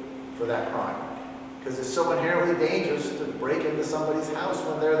prison for that crime. Because it's so inherently dangerous to break into somebody's house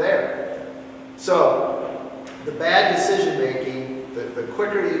when they're there. So, the bad decision making, the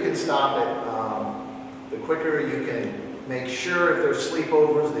quicker you can stop it, the quicker you can make sure if there's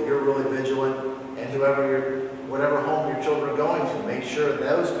sleepovers that you're really vigilant, and whatever home your children are going to, make sure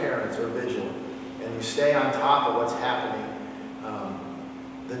those parents are vigilant and you stay on top of what's happening.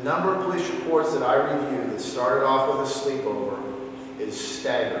 The number of police reports that I reviewed that started off with a sleepover is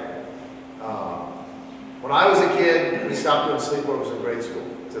staggering. When I was a kid, we stopped doing sleepovers in grade school.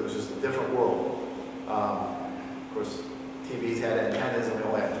 It was just a different world. Of course, TVs had antennas and we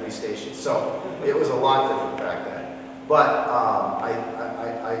only had 3 stations. So it was a lot different back then. But I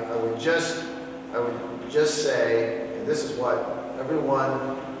would just say, and this is what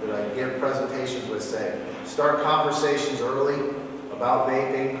everyone that I give presentations with say, start conversations early about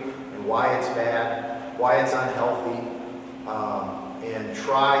vaping and why it's bad, why it's unhealthy, and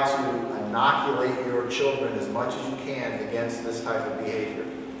try to inoculate your children as much as you can against this type of behavior.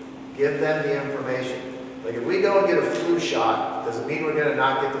 Give them the information. Like if we go and get a flu shot, does it mean we're going to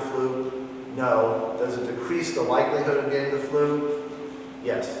not get the flu? No. Does it decrease the likelihood of getting the flu?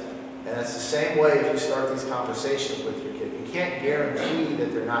 Yes. And it's the same way if you start these conversations with your kid. You can't guarantee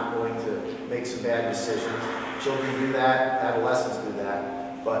that they're not going to make some bad decisions. Children do that, adolescents do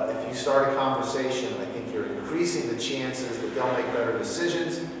that. But if you start a conversation, I think you're increasing the chances that they'll make better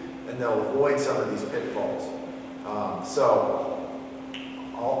decisions and they'll avoid some of these pitfalls. So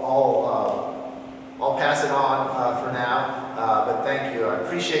I'll pass it on for now, but thank you. I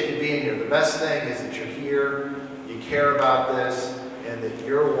appreciate you being here. The best thing is that you're here, you care about this, and that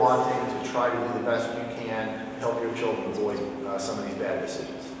you're wanting to try to do the best you can to help your children avoid some of these bad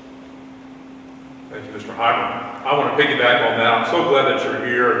decisions. Thank you, Mr. Hyman. I want to piggyback on that. I'm so glad that you're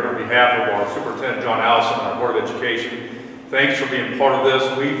here, and on behalf of our Superintendent, John Allison, and our Board of Education, thanks for being part of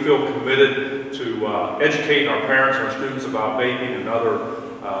this. We feel committed to educating our parents and our students about vaping and other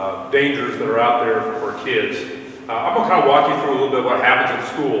dangers that are out there for kids. I'm going to kind of walk you through a little bit what happens at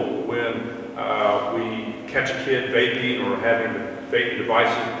school when we catch a kid vaping or having vaping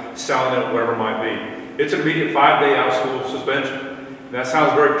devices, selling it, whatever it might be. It's an immediate 5-day out of school suspension. And that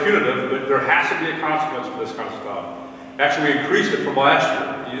sounds very punitive, but there has to be a consequence for this kind of stuff. Actually, we increased it from last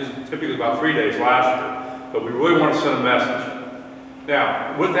year. We used typically about 3 days last year, but we really want to send a message.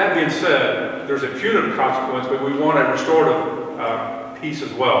 Now, with that being said, there's a punitive consequence, but we want a restorative piece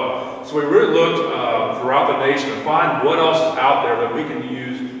as well. So we really looked throughout the nation to find what else is out there that we can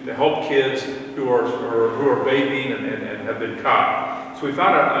use to help kids who are vaping and have been caught. So we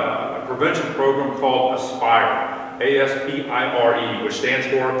found a prevention program called ASPIRE. ASPIRE, which stands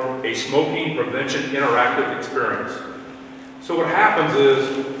for a Smoking Prevention Interactive Experience. So what happens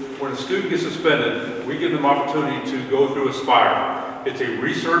is, when a student gets suspended, we give them opportunity to go through ASPIRE. It's a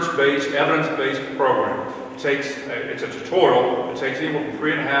research-based, evidence-based program. It's a tutorial. It takes anywhere from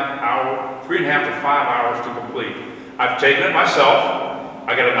 3.5 to 5 hours to complete. I've taken it myself.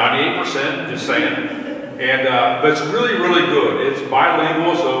 I got a 98%, just saying. And but it's really, really good. It's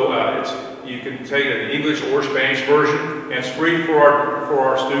bilingual, so you can take an English or Spanish version, and it's free for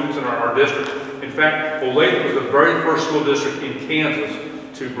our students in our district. In fact, Olathe was the very first school district in Kansas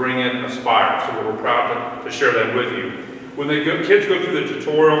to bring in ASPIRE, so we're proud to share that with you. When kids go through the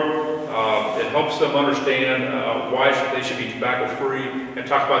tutorial, it helps them understand why they should be tobacco-free and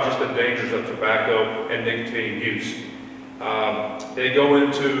talk about just the dangers of tobacco and nicotine use. They go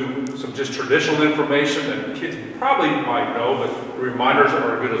into some just traditional information that kids probably might know, but the reminders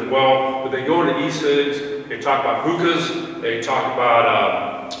are good as well. But they go into e-cigs, they talk about hookahs, they talk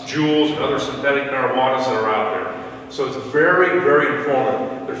about Juuls and other synthetic marijuanas that are out there. So it's very, very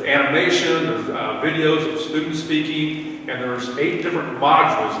informative. There's animation, there's videos of students speaking, and there's 8 different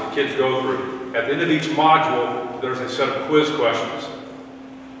modules that kids go through. At the end of each module, there's a set of quiz questions.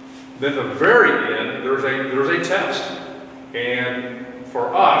 Then at the very end, there's a test. And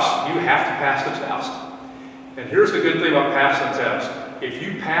for us, you have to pass the test. And here's the good thing about passing the test. If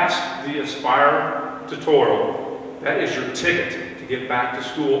you pass the ASPIRE tutorial, that is your ticket to get back to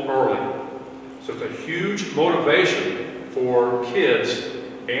school early. So it's a huge motivation for kids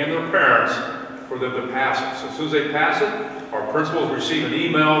and their parents for them to pass it. So as soon as they pass it, our principals receive an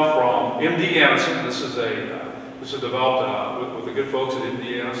email from MD Anderson. This is developed with the good folks at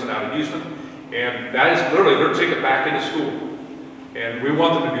MD Anderson out of Houston. And that is literally their ticket back into school. And we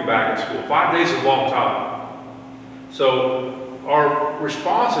want them to be back in school. 5 days is a long time. So our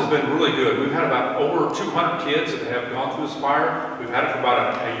response has been really good. We've had about over 200 kids that have gone through ASPIRE. We've had it for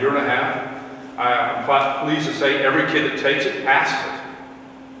about a year and a half. I'm pleased to say every kid that takes it passes it.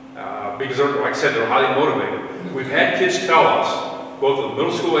 Because, like I said, they're highly motivated. We've had kids tell us, both at the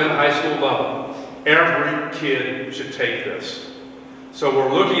middle school and high school level, every kid should take this. So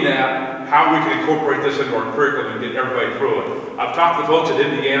we're looking at how we can incorporate this into our curriculum and get everybody through it. I've talked to folks at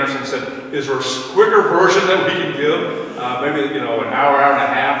MD Anderson and said, is there a quicker version that we can give? Maybe, an hour and a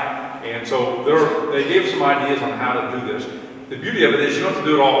half. And so they gave some ideas on how to do this. The beauty of it is you don't have to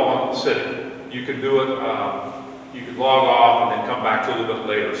do it all at one sitting. You can do it you could log off and then come back to a little bit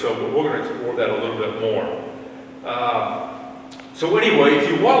later. So we're going to explore that a little bit more. So anyway, if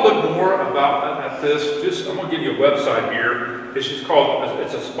you want to look more about at this, I'm going to give you a website here. It's just called,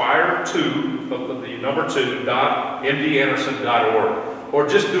 it's aspire2, the number 2.mdanderson.org. Or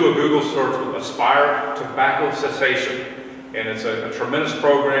just do a Google search with Aspire Tobacco Cessation. And it's a tremendous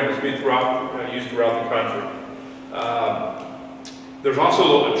program that's been used throughout the country. There's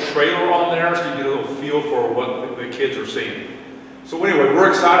also a trailer on there, so you get a little feel for what the kids are seeing. So anyway, we're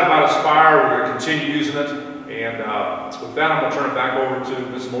excited about Aspire. We're going to continue using it. And with that, I'm going to turn it back over to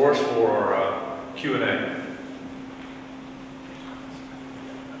Ms. Morris for our Q&A.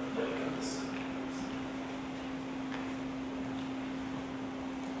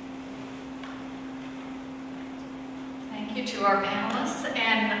 Thank you to our panelists,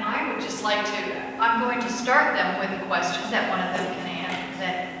 and I would just like to, I'm going to start them with a question that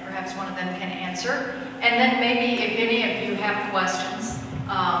perhaps one of them can answer, and then maybe if any of you have questions,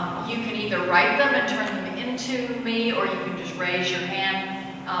 you can either write them and turn them into me, or you can just raise your hand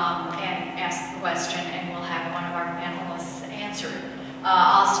and ask the question, and we'll have one of our panelists answer it.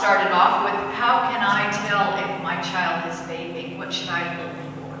 I'll start it off with, how can I tell if my child is vaping? What should I look for?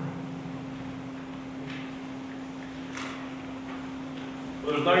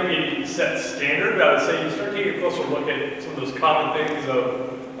 Well, there's not going to be a set standard, but I would say you start taking a closer look at some of those common things of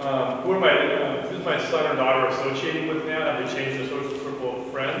who's my son or daughter associating with now? Have they changed their social circle of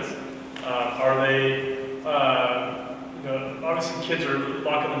friends? Are they, obviously kids are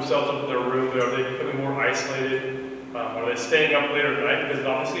locking themselves up in their room, but are they becoming more isolated? Are they staying up later at night? Because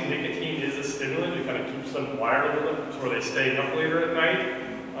obviously nicotine is a stimulant, it kind of keeps them wired a little bit, so are they staying up later at night?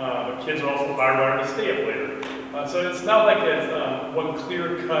 But kids are also hardwired to stay up later. So it's not like it's one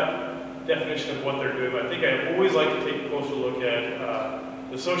clear-cut definition of what they're doing, but I think I always like to take a closer look at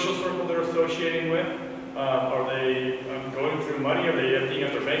the social circle they're associating with. Are they going through money? Are they emptying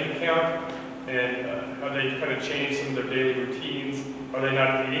out their bank account? And have they kind of changed some of their daily routines? Are they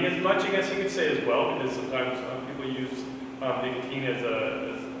not eating as much, I guess you could say, as well? Because sometimes people use nicotine as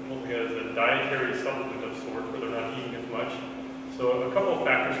a dietary supplement of sorts, where they're not eating as much. So a couple of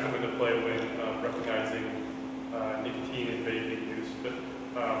factors come into play when recognizing nicotine and vaping use. But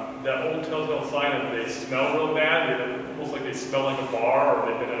that old telltale sign of they smell real bad, almost like they smell like a bar, or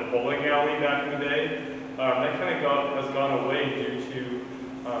they've been in a bowling alley back in the day, that kind of has gone away due to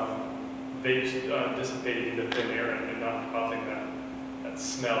vapes dissipating into thin air and not causing that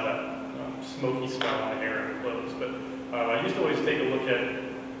smell, that smoky smell on the air and clothes. But I used to always take a look at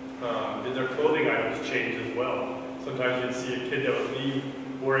did their clothing items change as well. Sometimes you'd see a kid that would leave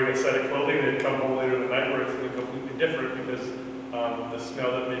wearing a set of clothing, they'd come home later in the night where it's completely different because the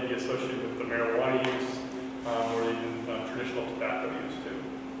smell that may be associated with the marijuana use or even traditional tobacco use too.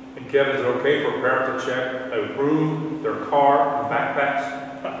 And Kevin, is it okay for a parent to check a room, their car, and backpacks?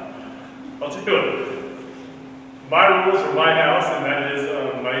 I'll tell you what, my rules are my house, and that is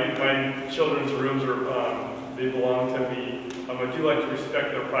my children's rooms are they belong to me. I do like to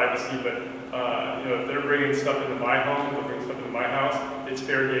respect their privacy, but if they're bringing stuff into my home, if they're bringing stuff into my house, it's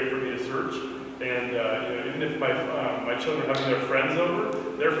fair game for me to search. And even if my children are having their friends over,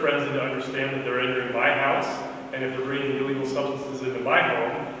 their friends need to understand that they're entering my house, and if they're bringing illegal substances into my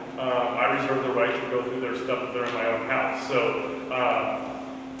home, I reserve the right to go through their stuff if they're in my own house. So,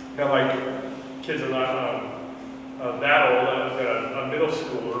 now my kids are not that old. I've got a middle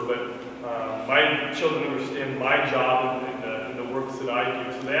schooler, but my children understand my job and the works that I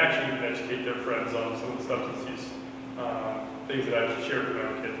do, so they actually can educate their friends on some of the substance use things that I've shared with my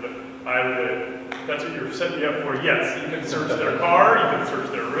own kids. But that's what you're setting me up for. Yes, you can search their car, you can search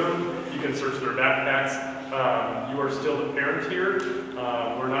their room, you can search their backpacks. You are still the parent here.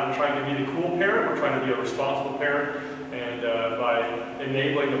 We're not trying to be the cool parent, we're trying to be a responsible parent, and by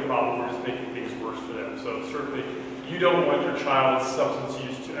enabling the problem, we're just making things worse for them. So certainly, you don't want your child's substance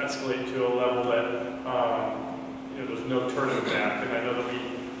use to escalate to a level that there's no turning back. And I know that we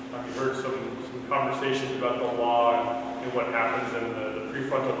heard some conversations about the law and what happens in the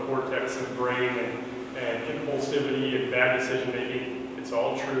prefrontal cortex and brain and impulsivity and bad decision making. It's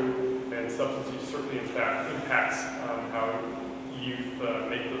all true, and substance use certainly in fact impacts how youth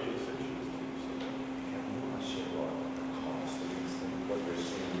make those decisions too. So. I'm not sure what the cost of these things, what you're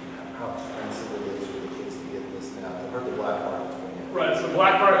seeing, how expensive it is for the kids to get this now. I've heard the black market. Right, so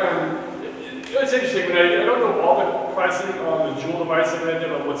black market, it's interesting, but I don't know all the pricing on the Juul device and that,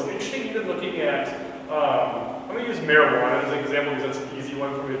 but what's interesting, even looking at, I'm going to use marijuana as an example because that's an easy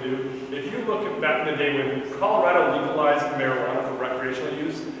one for me to do. If you look at back in the day when Colorado legalized marijuana for recreational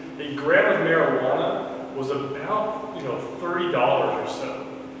use, a gram of marijuana was about $30 or so.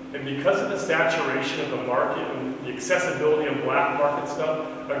 And And because of the saturation of the market and the accessibility of black market stuff,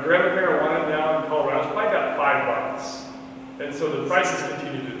 a gram of marijuana now in Colorado is probably about $5. And so the prices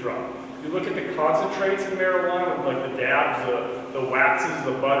continue to drop. If you look at the concentrates in marijuana, like the dabs, the waxes,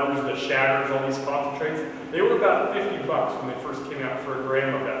 the butters, the shatters, all these concentrates, they were about $50 when they first came out for a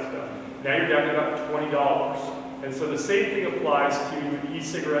gram of that stuff. Now you're down to about $20. And so the same thing applies to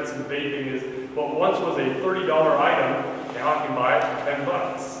e-cigarettes and vaping is what once was a $30 item, now I can buy it for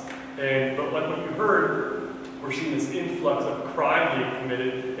 $10. But like what you heard, we're seeing this influx of crime being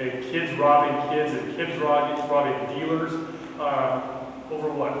committed and kids robbing kids and kids robbing dealers over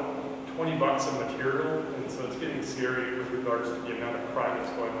what, $20 of material? And so it's getting scary with regards to the amount of crime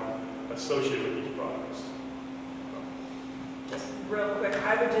that's going on associated with these products. Just real quick,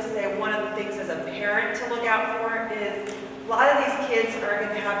 I would just say one of the things as a parent to look out for is a lot of these kids are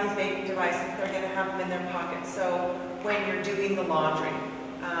going to have these vaping devices. They're going to have them in their pockets. So when you're doing the laundry,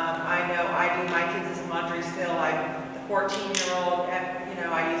 I know I do my kids' laundry still. I'm the 14-year-old,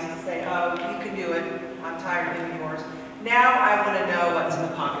 I used to say, oh, you can do it. I'm tired of doing yours. Now I want to know what's in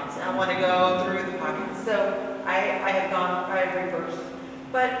the pockets. I want to go through the pockets. So I have reversed.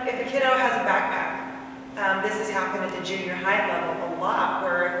 But if a kiddo has a backpack, this has happened at the junior high level a lot,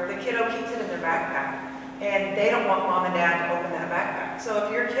 where the kiddo keeps it in their backpack, and they don't want mom and dad to open that backpack. So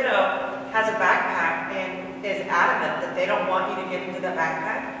if your kiddo has a backpack and is adamant that they don't want you to get into that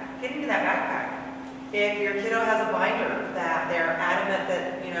backpack, get into that backpack. If your kiddo has a binder that they're adamant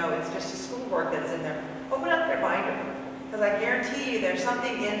that, it's just a schoolwork that's in there, open up their binder. Because I guarantee you there's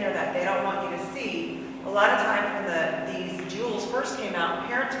something in there that they don't want you to see. A lot of times when these jewels first came out,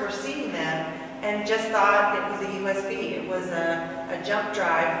 parents were seeing them and just thought it was a USB. It was a jump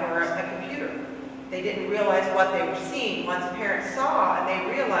drive for a computer. They didn't realize what they were seeing. Once parents saw and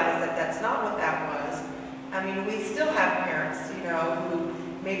they realized that that's not what that was. I mean, we still have parents, who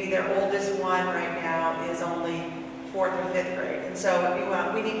maybe their oldest one right now is only 4th or 5th grade. And so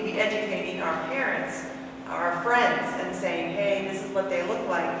we need to be educating our parents, our friends, and saying, hey, this is what they look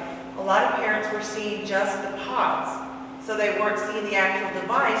like. A lot of parents were seeing just the pods. So they weren't seeing the actual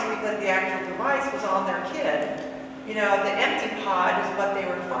device because the actual device was on their kid. The empty pod is what they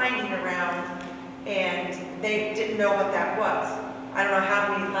were finding around, and they didn't know what that was. I don't know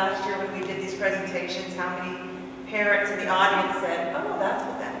how many, last year when we did these presentations, how many parents in the audience said, oh, that's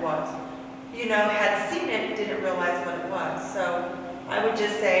what that was. Had seen it, didn't realize what it was. So I would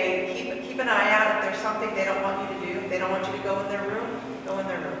just say, keep an eye out. If there's something they don't want you to do, if they don't want you to go in their room, go in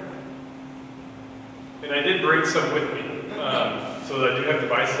their room. And I did bring some with me. So I do have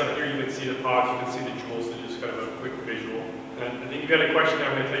devices up here. You can see the pods, you can see the jewels, so just kind of a quick visual. And I think you've got a question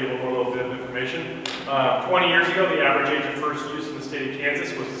there. I'm going to tell you a little bit of information. 20 years ago, the average age of first use in the state of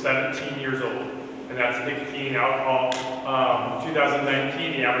Kansas was 17 years old. And that's nicotine, alcohol.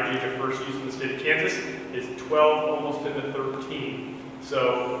 2019, the average age of first use in the state of Kansas is 12, almost into 13.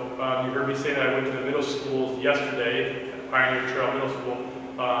 So you heard me say that I went to the middle schools yesterday at Pioneer Trail Middle School.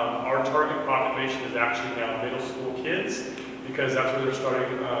 Our target population is actually now middle school kids because that's where they're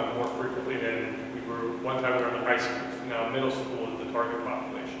starting more frequently than one time we were in the high schools. Now middle school is the target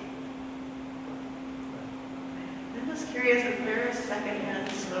population. I'm just curious if there is secondhand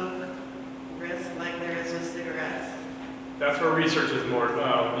smoke risk like there is with cigarettes. That's where research is more,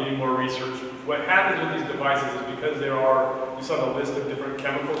 needing more research. What happens with these devices is because there are, you saw the list of different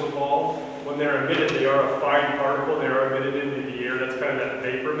chemicals involved, when they're emitted, they are a fine particle, they are emitted into the air. That's kind of that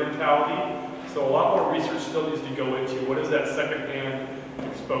vapor mentality. So a lot more research still needs to go into what is that secondhand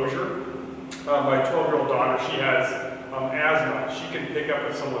exposure. My 12-year-old daughter, she has asthma. She can pick up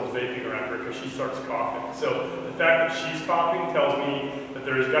if someone's vaping around her because she starts coughing. So the fact that she's coughing tells me that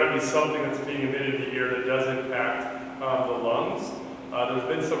there's got to be something that's being emitted in the air that does impact the lungs. There's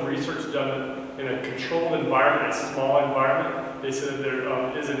been some research done in a controlled environment, a small environment. They said that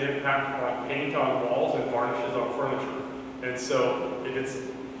there is an impact on paint on walls and varnishes on furniture. And so if it's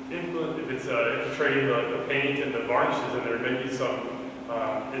infiltrating the paint and the varnishes, and there may be some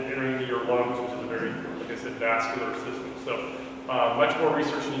entering into your lungs, which is a very, like I said, vascular system. So much more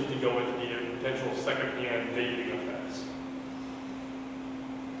research needs to go into the potential secondhand vaping effects.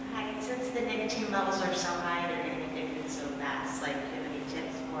 Hi, since the nicotine levels are so high, they're getting addicted so fast. Like, do you have any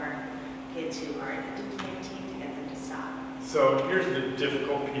tips for kids who are addicted to nicotine to get them to stop? So here's the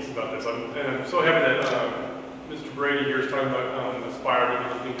difficult piece about this. I'm so happy that Mr. Brady here is talking about Aspire and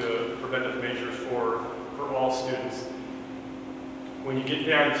looking to preventive measures for all students. When you get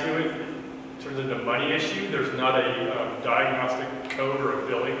down to it, in terms of the money issue, there's not a diagnostic code or a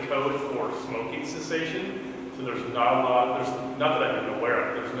billing code for smoking cessation. So there's not a lot, not that I've been aware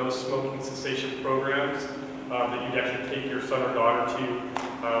of, there's no smoking cessation programs that you'd actually take your son or daughter to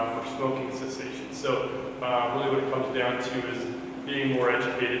for smoking cessation. So really what it comes down to is being more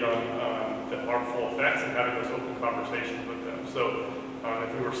educated on the harmful effects and having those open conversations with them. So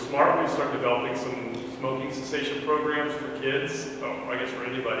if we were smart, we'd start developing some smoking cessation programs for kids, I guess for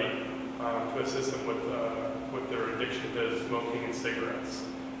anybody, to assist them with their addiction to smoking and cigarettes.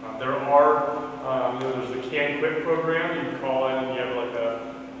 There are, there's the Can Quit program. You can call in and you have like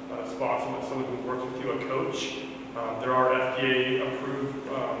a sponsor with someone who works with you, a coach. There are FDA-approved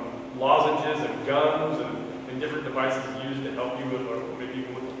lozenges and gums and different devices used to help you with, or maybe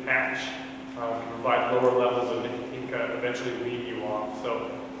even with a patch, to provide lower levels of nicotine, kind of eventually wean you off. So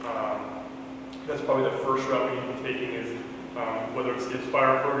that's probably the first route we need to be taking is whether it's the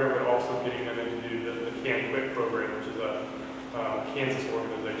Aspire program, but also getting them into the Can Quit program, which is a Kansas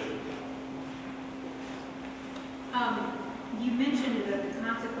organization. You mentioned that the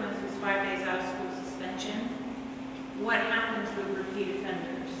consequence was 5 days out of school suspension. What happens with repeat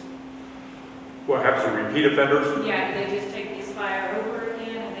offenders? What happens to repeat offenders? Yeah, do they just take the Aspire over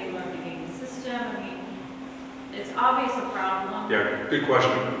again and they learn to game the system? I mean, it's obvious a problem. Yeah, good question.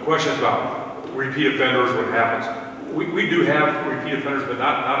 The question is about repeat offenders, what happens. We do have repeat offenders, but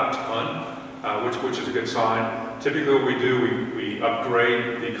not a ton, which is a good sign. Typically what we do, we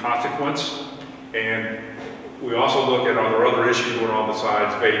upgrade the consequence, and we also look at, are there other issues going on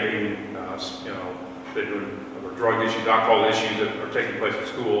besides vaping, they're doing other drug issues, alcohol issues that are taking place in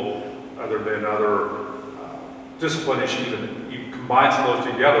school. There have been other discipline issues, and you combine some of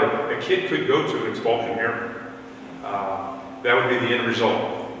those together, a kid could go to an expulsion hearing. That would be the end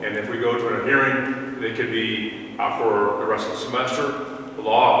result. And if we go to a hearing, they could be out for the rest of the semester. The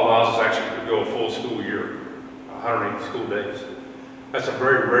law allows us actually to go a full school year, 180 school days. That's a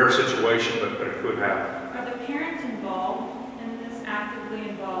very rare situation, but it could happen. Are the parents involved in this, actively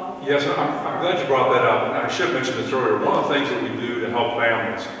involved? Yes, I'm glad you brought that up. And I should have mentioned this earlier. One of the things that we do to help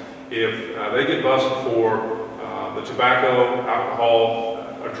families, if they get busted for the tobacco, alcohol,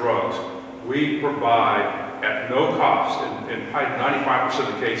 or drugs, we provide at no cost, in probably 95%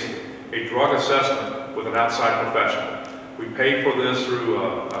 of the cases, a drug assessment with an outside professional. We pay for this through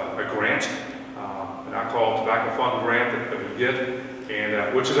a grant, an alcohol tobacco fund grant that we get,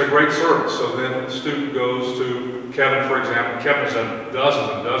 and which is a great service. So then the student goes to Kevin, for example. Kevin's done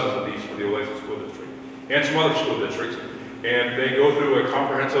dozens and dozens of these for the Olathe School District and some other school districts, and they go through a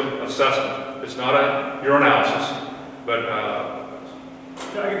comprehensive assessment. It's not a urinalysis, but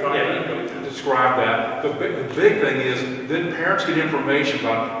describe that. The big thing is then parents get information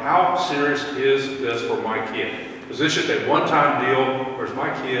about how serious is this for my kid. Is this just a one-time deal, or is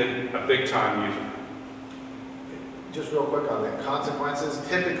my kid a big-time user? Just real quick on the consequences.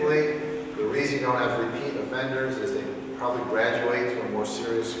 Typically, the reason you don't have repeat offenders is they probably graduate to a more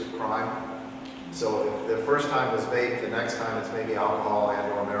serious crime. So if the first time was vape, the next time it's maybe alcohol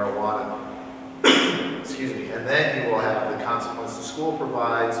and or marijuana. Excuse me. And then you will have the consequence the school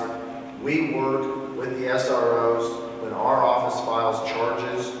provides. We work with the SROs. When our office files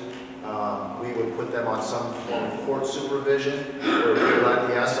charges, we would put them on some form of court supervision, where we let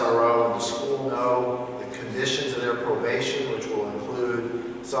the SRO and the school know the conditions of their probation, which will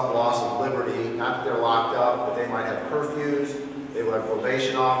include some loss of liberty. Not that they're locked up, but they might have curfews. They will have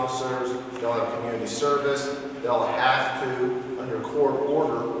probation officers. They'll have community service. They'll have to, under court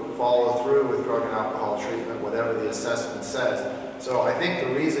order, follow through with drug and alcohol treatment, whatever the assessment says. So I think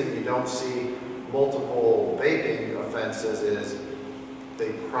the reason you don't see multiple vaping offenses is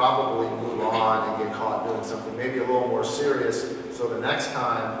they probably move on and get caught doing something maybe a little more serious. So the next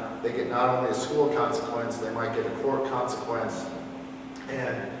time they get not only a school consequence, they might get a court consequence,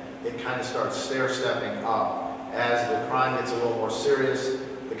 and it kind of starts stair-stepping up. As the crime gets a little more serious,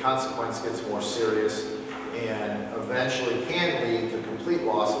 the consequence gets more serious, and eventually can lead to complete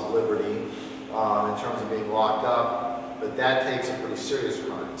loss of liberty in terms of being locked up, but that takes a pretty serious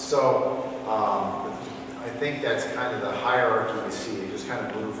crime. So I think that's kind of the hierarchy we see. You just kind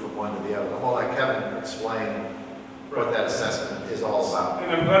of move from one to the other. I'm going to let Kevin explain what that assessment is all about.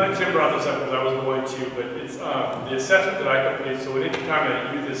 And I'm glad that Tim brought this up because I was going to, but it's the assessment that I complete. So any time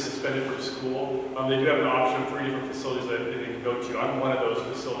a youth is suspended from school, they do have an option for 3 different facilities that they can go to. I'm one of those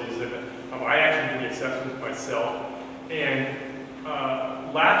facilities, and I actually do the assessments myself. And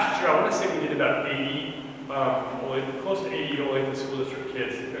last year, I want to say we did about 80, close to 80 Olathe School District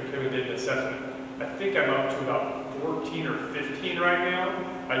kids. Kevin did an assessment. I think I'm up to about 14 or 15 right now.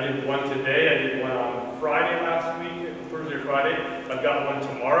 I did one today. I did one on Friday last week, Thursday or Friday. I've got one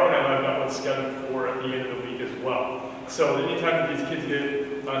tomorrow, and I've got one scheduled for at the end of the week as well. So anytime that these kids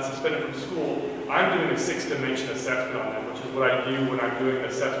get suspended from school, I'm doing a 6-dimension assessment on them, which is what I do when I'm doing an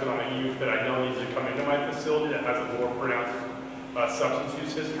assessment on a youth that I know needs to come into my facility that has a more pronounced substance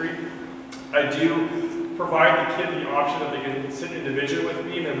use history. I do provide the kid the option that they can sit individually with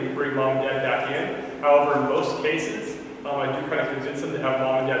me and then we bring mom and dad back in. However, in most cases, I do kind of convince them to have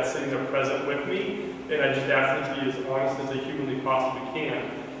mom and dad sitting there present with me, and I just ask them to be as honest as they humanly possibly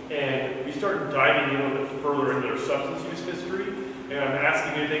can. And we started diving in a little bit further into their substance use history, and I'm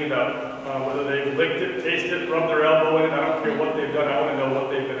asking anything about whether they've licked it, tasted it, rubbed their elbow in it. I don't care what they've done, I want to know what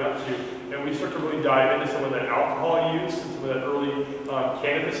they've been up to. And we start to really dive into some of that alcohol use, and some of that early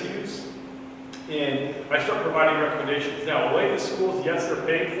cannabis use. And I start providing recommendations. Now, Olathe schools, yes, they're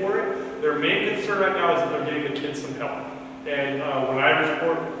paying for it. Their main concern right now is that they're getting the kids some help. And when I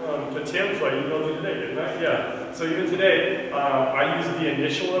report to Tim, so I emailed you today, didn't I? Yeah. So even today, I use the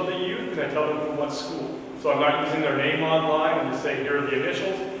initial of the youth, and I tell them from what school. So I'm not using their name online. I'm just saying, here are the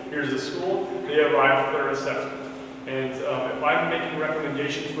initials, here's the school. They arrive at their assessment. And if I'm making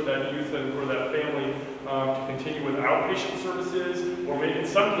recommendations for that youth and for that family to continue with outpatient services, or maybe in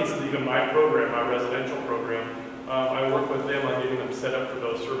some cases even my program, my residential program, I work with them on getting them set up for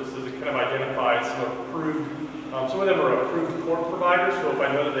those services and kind of identify some approved, some of them are approved court providers, so if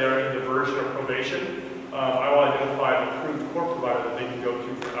I know that they are in diversion or probation, I will identify an approved court provider that they can go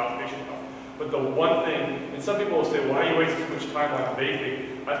to for outpatient help. But the one thing, and some people will say, well, why are you wasting so much time on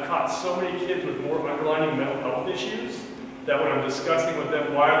vaping? I've caught so many kids with more underlying mental health issues that when I'm discussing with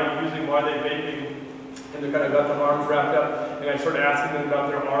them why are they using, why are they vaping, and they've kind of got their arms wrapped up, and I start asking them about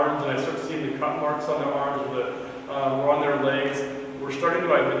their arms, and I start seeing the cut marks on their arms or on their legs. We're starting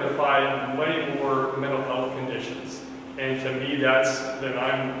to identify many more mental health conditions. And to me, then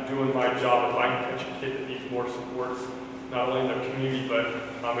I'm doing my job if I can catch a kid that needs more supports, not only in their community, but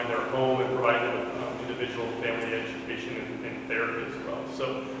in their home, and providing them with individual family education and therapy as well.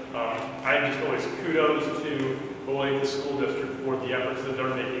 So I just always kudos to Olathe School District for the efforts that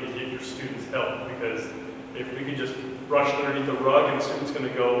they're making to get your students help, because if we could just brush underneath the rug and the student's going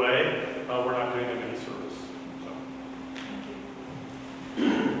to go away, we're not doing them any service.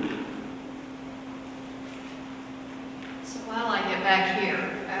 So while I get back here,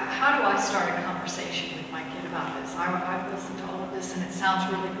 how do I start a conversation with my kid about this? I've listened to all of this and it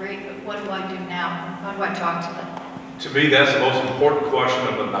sounds really great, but what do I do now? How do I talk to them? To me, that's the most important question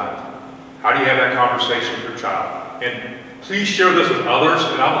of the night. How do you have that conversation with your child? And please share this with others.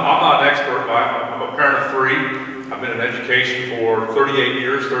 And I'm not an expert, but I'm a parent of 3. I've been in education for 38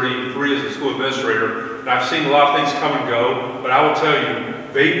 years, 33 as a school administrator, and I've seen a lot of things come and go, but I will tell you,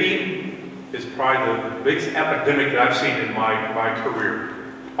 vaping is probably the biggest epidemic that I've seen in my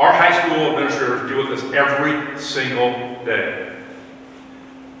career. Our high school administrators deal with this every single day.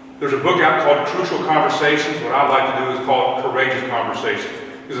 There's a book out called Crucial Conversations. What I'd like to do is call it Courageous Conversations.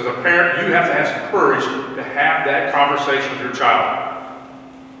 Because as a parent, you have to have some courage to have that conversation with your child.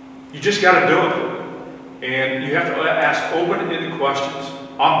 You just got to do it. And you have to ask open-ended questions.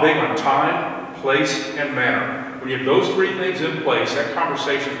 I'm big on time, place, and manner. When you have those 3 things in place, that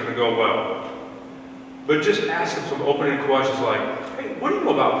conversation is going to go well. But just ask them some open-ended questions like, hey, what do you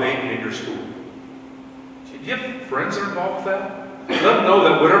know about vaping in your school? Do you have friends that are involved with that? Let them know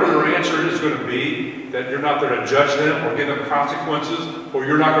that whatever their answer is going to be, that you're not there to judge them or give them consequences, or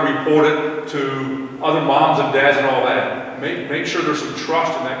you're not going to report it to other moms and dads and all that. Make sure there's some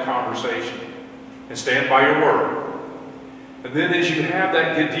trust in that conversation. And stand by your word. And then as you have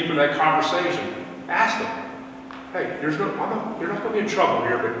that, get deep in that conversation, ask them, hey, you're not going to be in trouble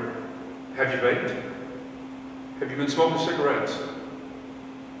here, but have you vaped? Have you been smoking cigarettes?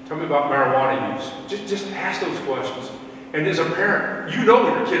 Tell me about marijuana use. Just ask those questions. And as a parent, you know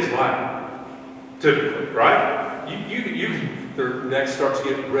what your kid's like, typically, right? Their neck starts to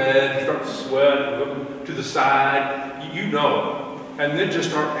get red, start to sweat, look to the side, you know. And then just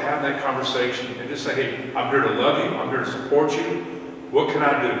start having that conversation and just say, hey, I'm here to love you, I'm here to support you, what can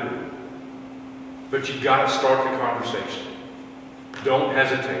I do? But you got to start the conversation. Don't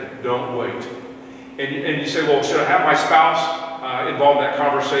hesitate, don't wait. And you say, well, should I have my spouse involved in that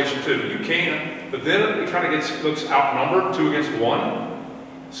conversation too? You can, but then it kind of looks outnumbered, 2 against 1.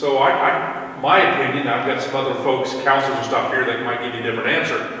 So my opinion, I've got some other folks, counselors and stuff here that might give you a different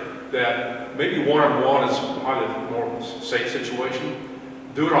answer, that maybe one-on-one is probably a more safe situation.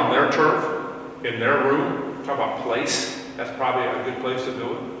 Do it on their turf, in their room. Talk about place. That's probably a good place to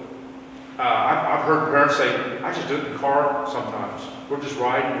do it. I've heard parents say, I just do it in the car sometimes. We're just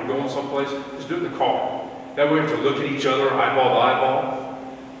riding, we're going someplace, just do it in the car. That way we have to look at each other eyeball to eyeball.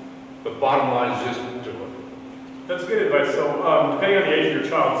 The bottom line is just do it. That's good advice. So depending on the age of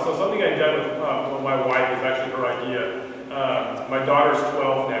your child, so something I did with my wife is actually her idea. My daughter's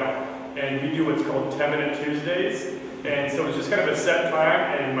 12 now, and we do what's called 10-minute Tuesdays. And so it's just kind of a set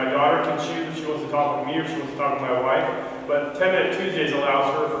time, and my daughter can choose if she wants to talk with me or if she wants to talk with my wife. But 10-Minute Tuesdays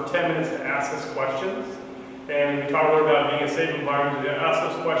allows her for 10 minutes to ask us questions. And we talk with her about being a safe environment to ask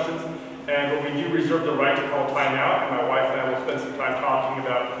those questions. But we do reserve the right to call timeout, and my wife and I will spend some time talking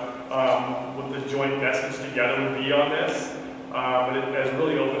about what the joint message together would be on this. But it has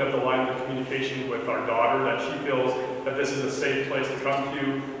really opened up the line of communication with our daughter, that she feels that this is a safe place to come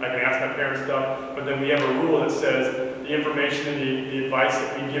to. I can ask my parents stuff, but then we have a rule that says the information and the advice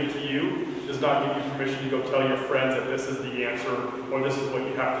that we give to you does not give you permission to go tell your friends that this is the answer or this is what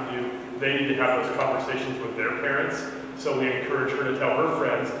you have to do. They need to have those conversations with their parents. So we encourage her to tell her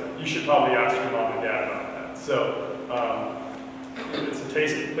friends, you should probably ask your mom and dad about that. So it's a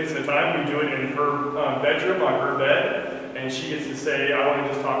place and a time. We do it in her bedroom, on her bed. And she gets to say, I want to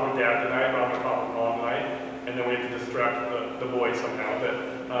just talk with dad tonight, but I'm going to talk with mom tonight. And then we have to distract the boy somehow. But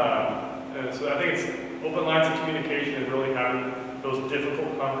so I think it's open lines of communication and really having those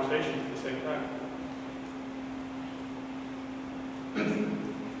difficult conversations at the same time.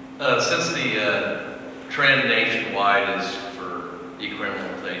 Since the trend nationwide is for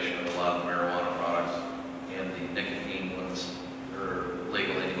decriminalization of a lot of the marijuana products and the nicotine ones are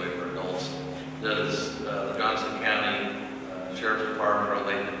legal anyway for adults, does the Johnson County Sheriff's Department or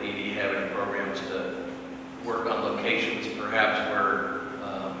Olathe PD have any programs to work on locations perhaps where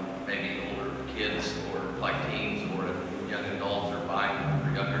maybe older kids or like teens or young adults are buying for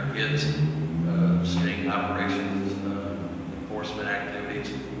younger kids, sting operations, enforcement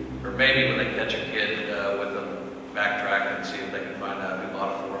activities, or maybe when they catch a kid with them, backtrack and see if they can find out who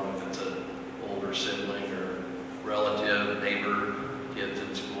bought it for them, if it's an older sibling or relative, neighbor, kids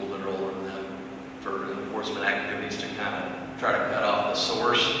in school that are older than them, for enforcement activities to kind of try to cut off the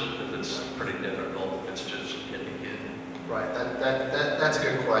source, because it's pretty difficult if it's just kid to kid. Right, that's a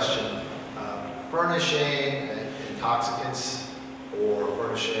good question. Furnishing intoxicants or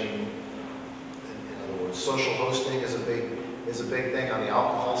furnishing, in other words, social hosting is a big thing on the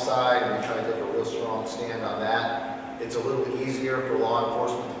alcohol side, and we try to take a real strong stand on that. It's a little easier for law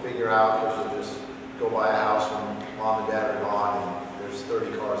enforcement to figure out, because you'll just go by a house when mom and dad are gone and there's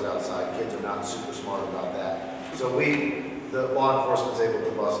 30 cars outside. Kids are not super smart about that. So the law enforcement is able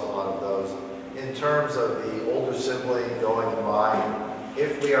to bust a lot of those. In terms of the older sibling going and buying,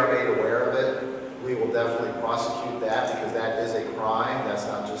 if we are made aware of it, we will definitely prosecute that, because that is a crime. That's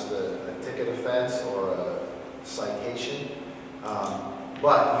not just a ticket offense or a citation.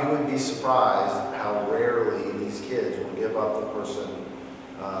 But you would be surprised how rarely these kids will give up the person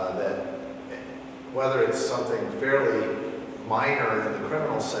that, whether it's something fairly minor in the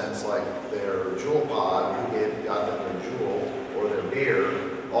criminal sense, like their jewel pod, who got them their jewel, or their beer,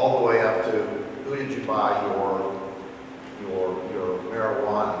 all the way up to who did you buy your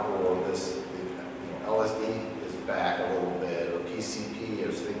marijuana, or this, LSD is back a little bit, or PCP,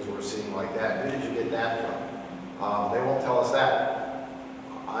 or things we're seeing like that. Who did you get that from? They won't tell us that.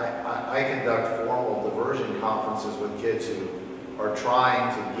 I conduct formal diversion conferences with kids who are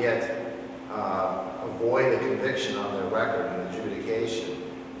trying to avoid a conviction on their record and adjudication,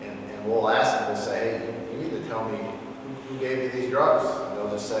 and we'll ask them, we'll say, hey, you need to tell me who gave you these drugs. And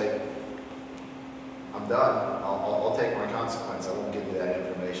they'll just say, I'm done. I'll take my consequence. I won't give you that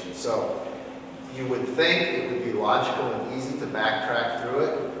information. So you would think it would be logical and easy to backtrack through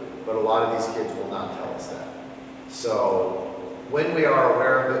it, but a lot of these kids will not tell us that. So when we are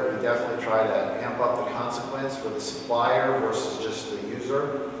aware of it, we definitely try to amp up the consequence for the supplier versus just the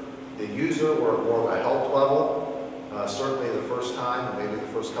user. The user, we're at more of a help level, certainly the first time, and maybe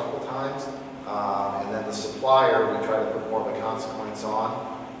the first couple times. And then the supplier, we try to put more of a consequence on,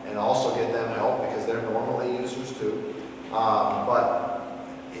 and also get them help, because they're normally users too. But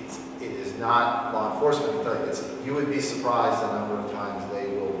it is not law enforcement. You would be surprised the number of times they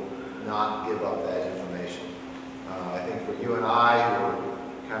will not give up that information. I think for you and I, who are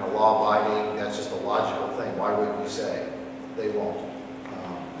kind of law-abiding, that's just a logical thing. Why wouldn't you say? They won't.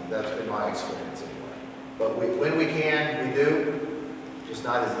 That's been my experience anyway. But when we can, we do. Just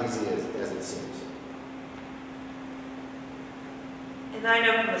not as easy as it seems. And I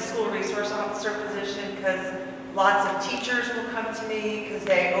know from the school resource officer position, because lots of teachers will come to me because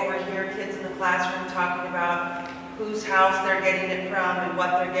they overhear kids in the classroom talking about whose house they're getting it from and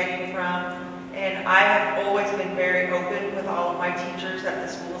what they're getting it from. And I have always been very open with all of my teachers at the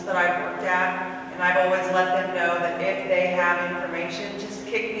schools that I've worked at. And I've always let them know that if they have information, just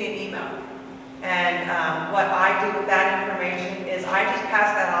kick me an email. And what I do with that information is I just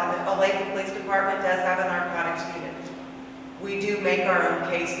pass that on. The Olathe Police Department does have a narcotics unit. We do make our own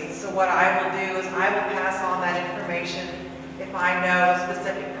cases. So what I will do is I will pass on that information. If I know a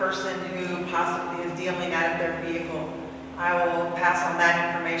specific person who possibly is dealing out of their vehicle, I will pass on that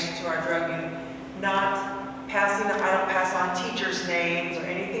information to our drug unit. I don't pass on teachers' names or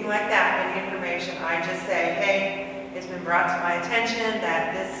anything like that, any information. I just say, hey, it's been brought to my attention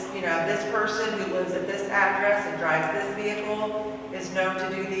that this, this person who lives at this address and drives this vehicle is known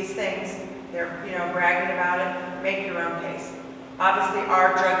to do these things. They're, bragging about it. Make your own case. Obviously,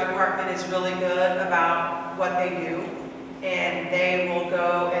 our drug department is really good about what they do, and they will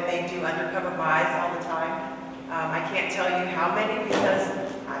go and they do undercover buys all the time. I can't tell you how many because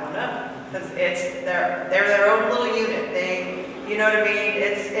I don't know. Because they're their own little unit. They, you know what I mean?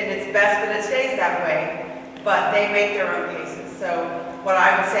 It's best that it stays that way. But they make their own cases. So what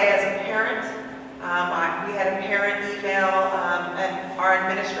I would say as a parent, we had a parent email our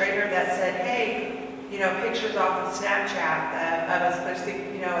administrator that said, hey, pictures off of Snapchat of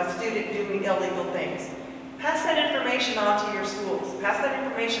a student doing illegal things. Pass that information on to your schools. Pass that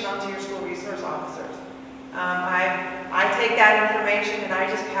information on to your school resource officers. I take that information and I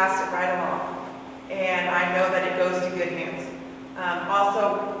just pass it right along. And I know that it goes to good hands.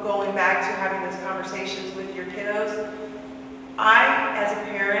 Also, going back to having those conversations with your kiddos, I, as a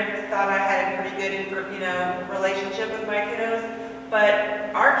parent, thought I had a pretty good, relationship with my kiddos,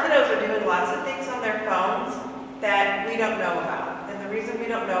 but our kiddos are doing lots of things on their phones that we don't know about. And the reason we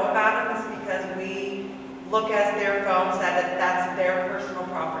don't know about them is because we look at their phones that's their personal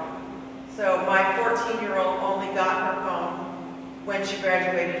property. So my 14-year-old only got her phone when she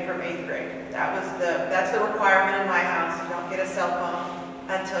graduated from 8th grade. That's the requirement in my house. You don't get a cell phone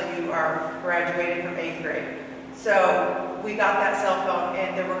until you are graduated from 8th grade. So we got that cell phone,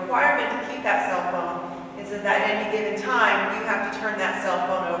 and the requirement to keep that cell phone is that at any given time, you have to turn that cell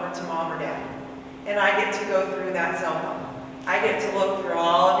phone over to mom or dad. And I get to go through that cell phone. I get to look through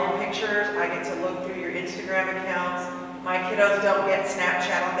all of your pictures. I get to look through your Instagram accounts. My kiddos don't get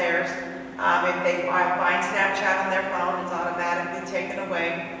Snapchat on theirs. If they find Snapchat on their phone, it's automatically taken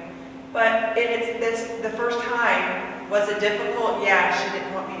away. But the first time, was it difficult? Yeah, she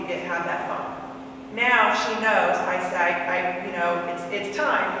didn't want me to have that phone. Now she knows. I say, it's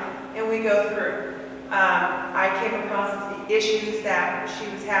time, and we go through. I came across the issues that she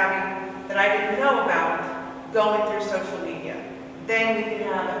was having that I didn't know about going through social media. Then we could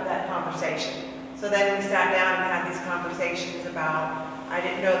have that conversation. So then we sat down and had these conversations about, I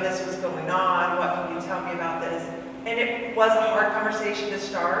didn't know this was going on, what can you tell me about this? And it was a hard conversation to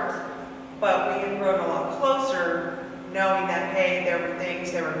start, but we had grown a lot closer knowing that, hey, there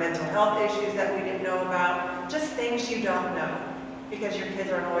were mental health issues that we didn't know about, just things you don't know, because your kids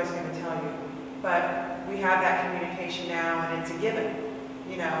aren't always going to tell you. But we have that communication now, and it's a given.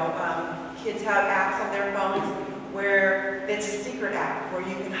 Kids have apps on their phones where it's a secret app, where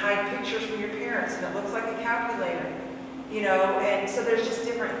you can hide pictures from your parents, and it looks like a calculator. And so there's just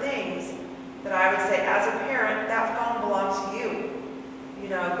different things that I would say, as a parent, that phone belongs to you.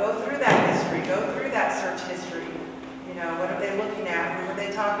 Go through that history, go through that search history. What are they looking at? Who are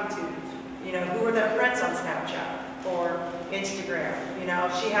they talking to? Who are their friends on Snapchat or Instagram?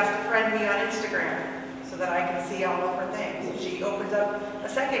 She has to friend me on Instagram so that I can see all of her things. If she opens up a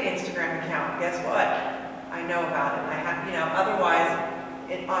second Instagram account, guess what? I know about it. I have, otherwise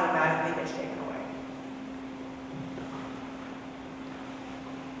it automatically gets taken away.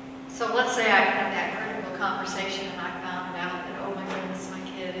 So let's say I had that critical conversation and I found out that, oh my goodness, my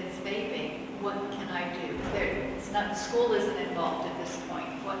kid is vaping. What can I do? The school isn't involved at this point.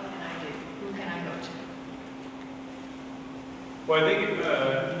 What can I do? Who can I go to? Well, I think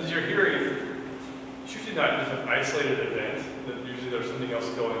as you're hearing, it's usually not just an isolated event. That usually there's something else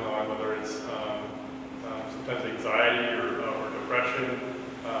going on, whether it's sometimes anxiety or depression.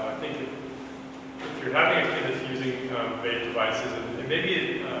 I think if you're having a kid that's using vape devices, and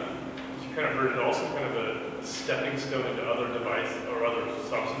maybe as you kind of heard, it also kind of a stepping stone into other devices or other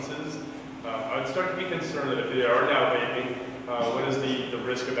substances. I would start to be concerned that if they are now vaping, what is the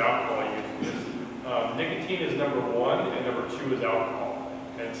risk of alcohol use? Because nicotine is number one, and number two is alcohol.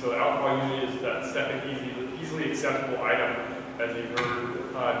 And so alcohol usually is that second easily acceptable item, as you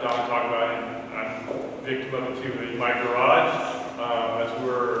heard Don talk about, and I'm a victim of it too. In my garage, I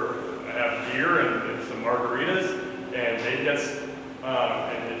have beer and some margaritas, and it gets,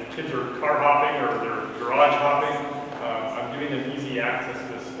 and if kids are car hopping or they're garage hopping, I'm giving them easy access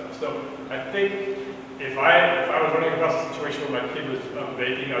to this stuff. So I think if I was running across a situation where my kid was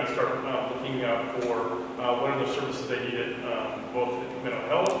vaping, I'd start looking for one of the services they needed, both mental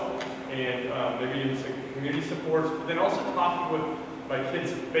health and maybe even some community supports, but then also talking with my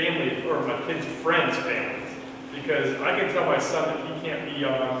kids' families or my kids' friends' families. Because I can tell my son that he can't be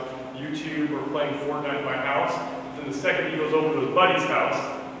on YouTube or playing Fortnite in my house Then the second he goes over to his buddy's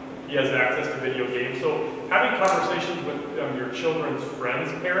house, he has access to video games. So having conversations with your children's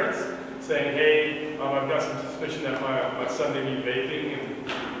friends' parents, saying, hey, I've got some suspicion that my son may be vaping,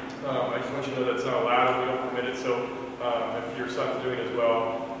 and I just want you to know that's not allowed, we don't permit it. So if your son's doing it as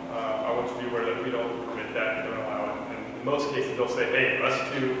well, I want you to be aware that we don't permit that, we don't allow it. And in most cases, they'll say, hey, us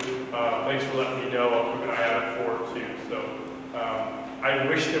too, thanks for letting me know, I'll keep an eye out for it too. So I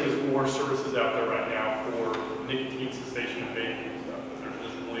wish there was more services out there right now for nicotine cessation and vaping and stuff, but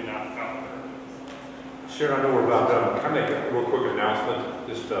there's just really not out there. Sharon, I know we're about done. Can I make a real quick announcement?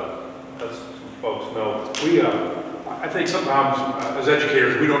 Just let some folks know. I think sometimes as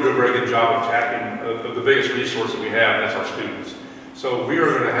educators, we don't do a very good job of tackling the biggest resource that we have, and that's our students. So we are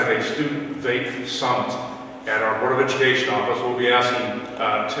going to have a student vape summit at our Board of Education office. We'll be asking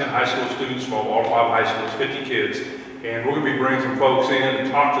 10 high school students from all 5 high schools, 50 kids, and we're going to be bringing some folks in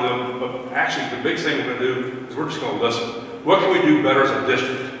and talk to them. But actually, the big thing we're going to do is we're just going to listen. What can we do better as a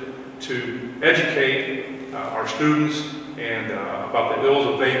district to educate our students and about the ills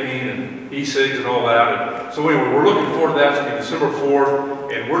of vaping and e-cigs and all that? And so anyway, we're looking forward to that. It's going to be December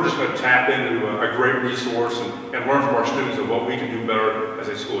 4th, and we're just going to tap into a great resource and learn from our students of what we can do better as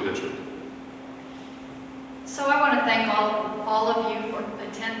a school district. So I want to thank all of you for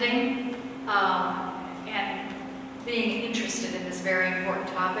attending and being interested in this very important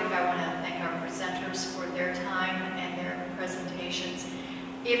topic. I want to thank our presenters for their time and their presentations.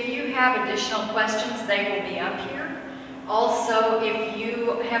 If you have additional questions, they will be up here. Also, if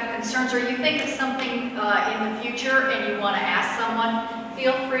you have concerns or you think of something in the future and you want to ask someone,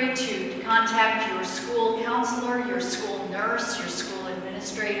 feel free to contact your school counselor, your school nurse, your school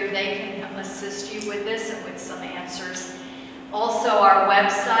administrator. They can assist you with this and with some answers. Also, our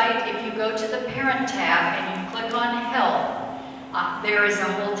website, if you go to the Parent tab and you click on Health, there is a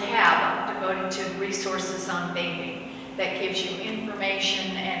whole tab devoted to resources on vaping that gives you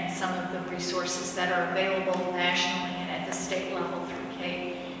information and some of the resources that are available nationally and at the state level through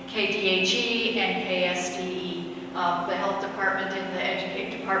KDHE and KSDE, the Health Department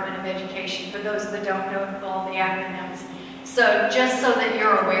and the Department of Education, for those that don't know all the acronyms. So just so that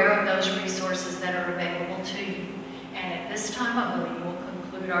you're aware of those resources that are available to you. And at this time, I believe we'll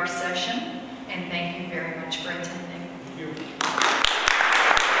conclude our session, and thank you very much for attending. Thank you.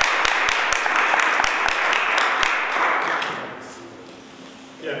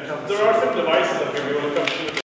 Yeah, there are some devices up here. We want to come to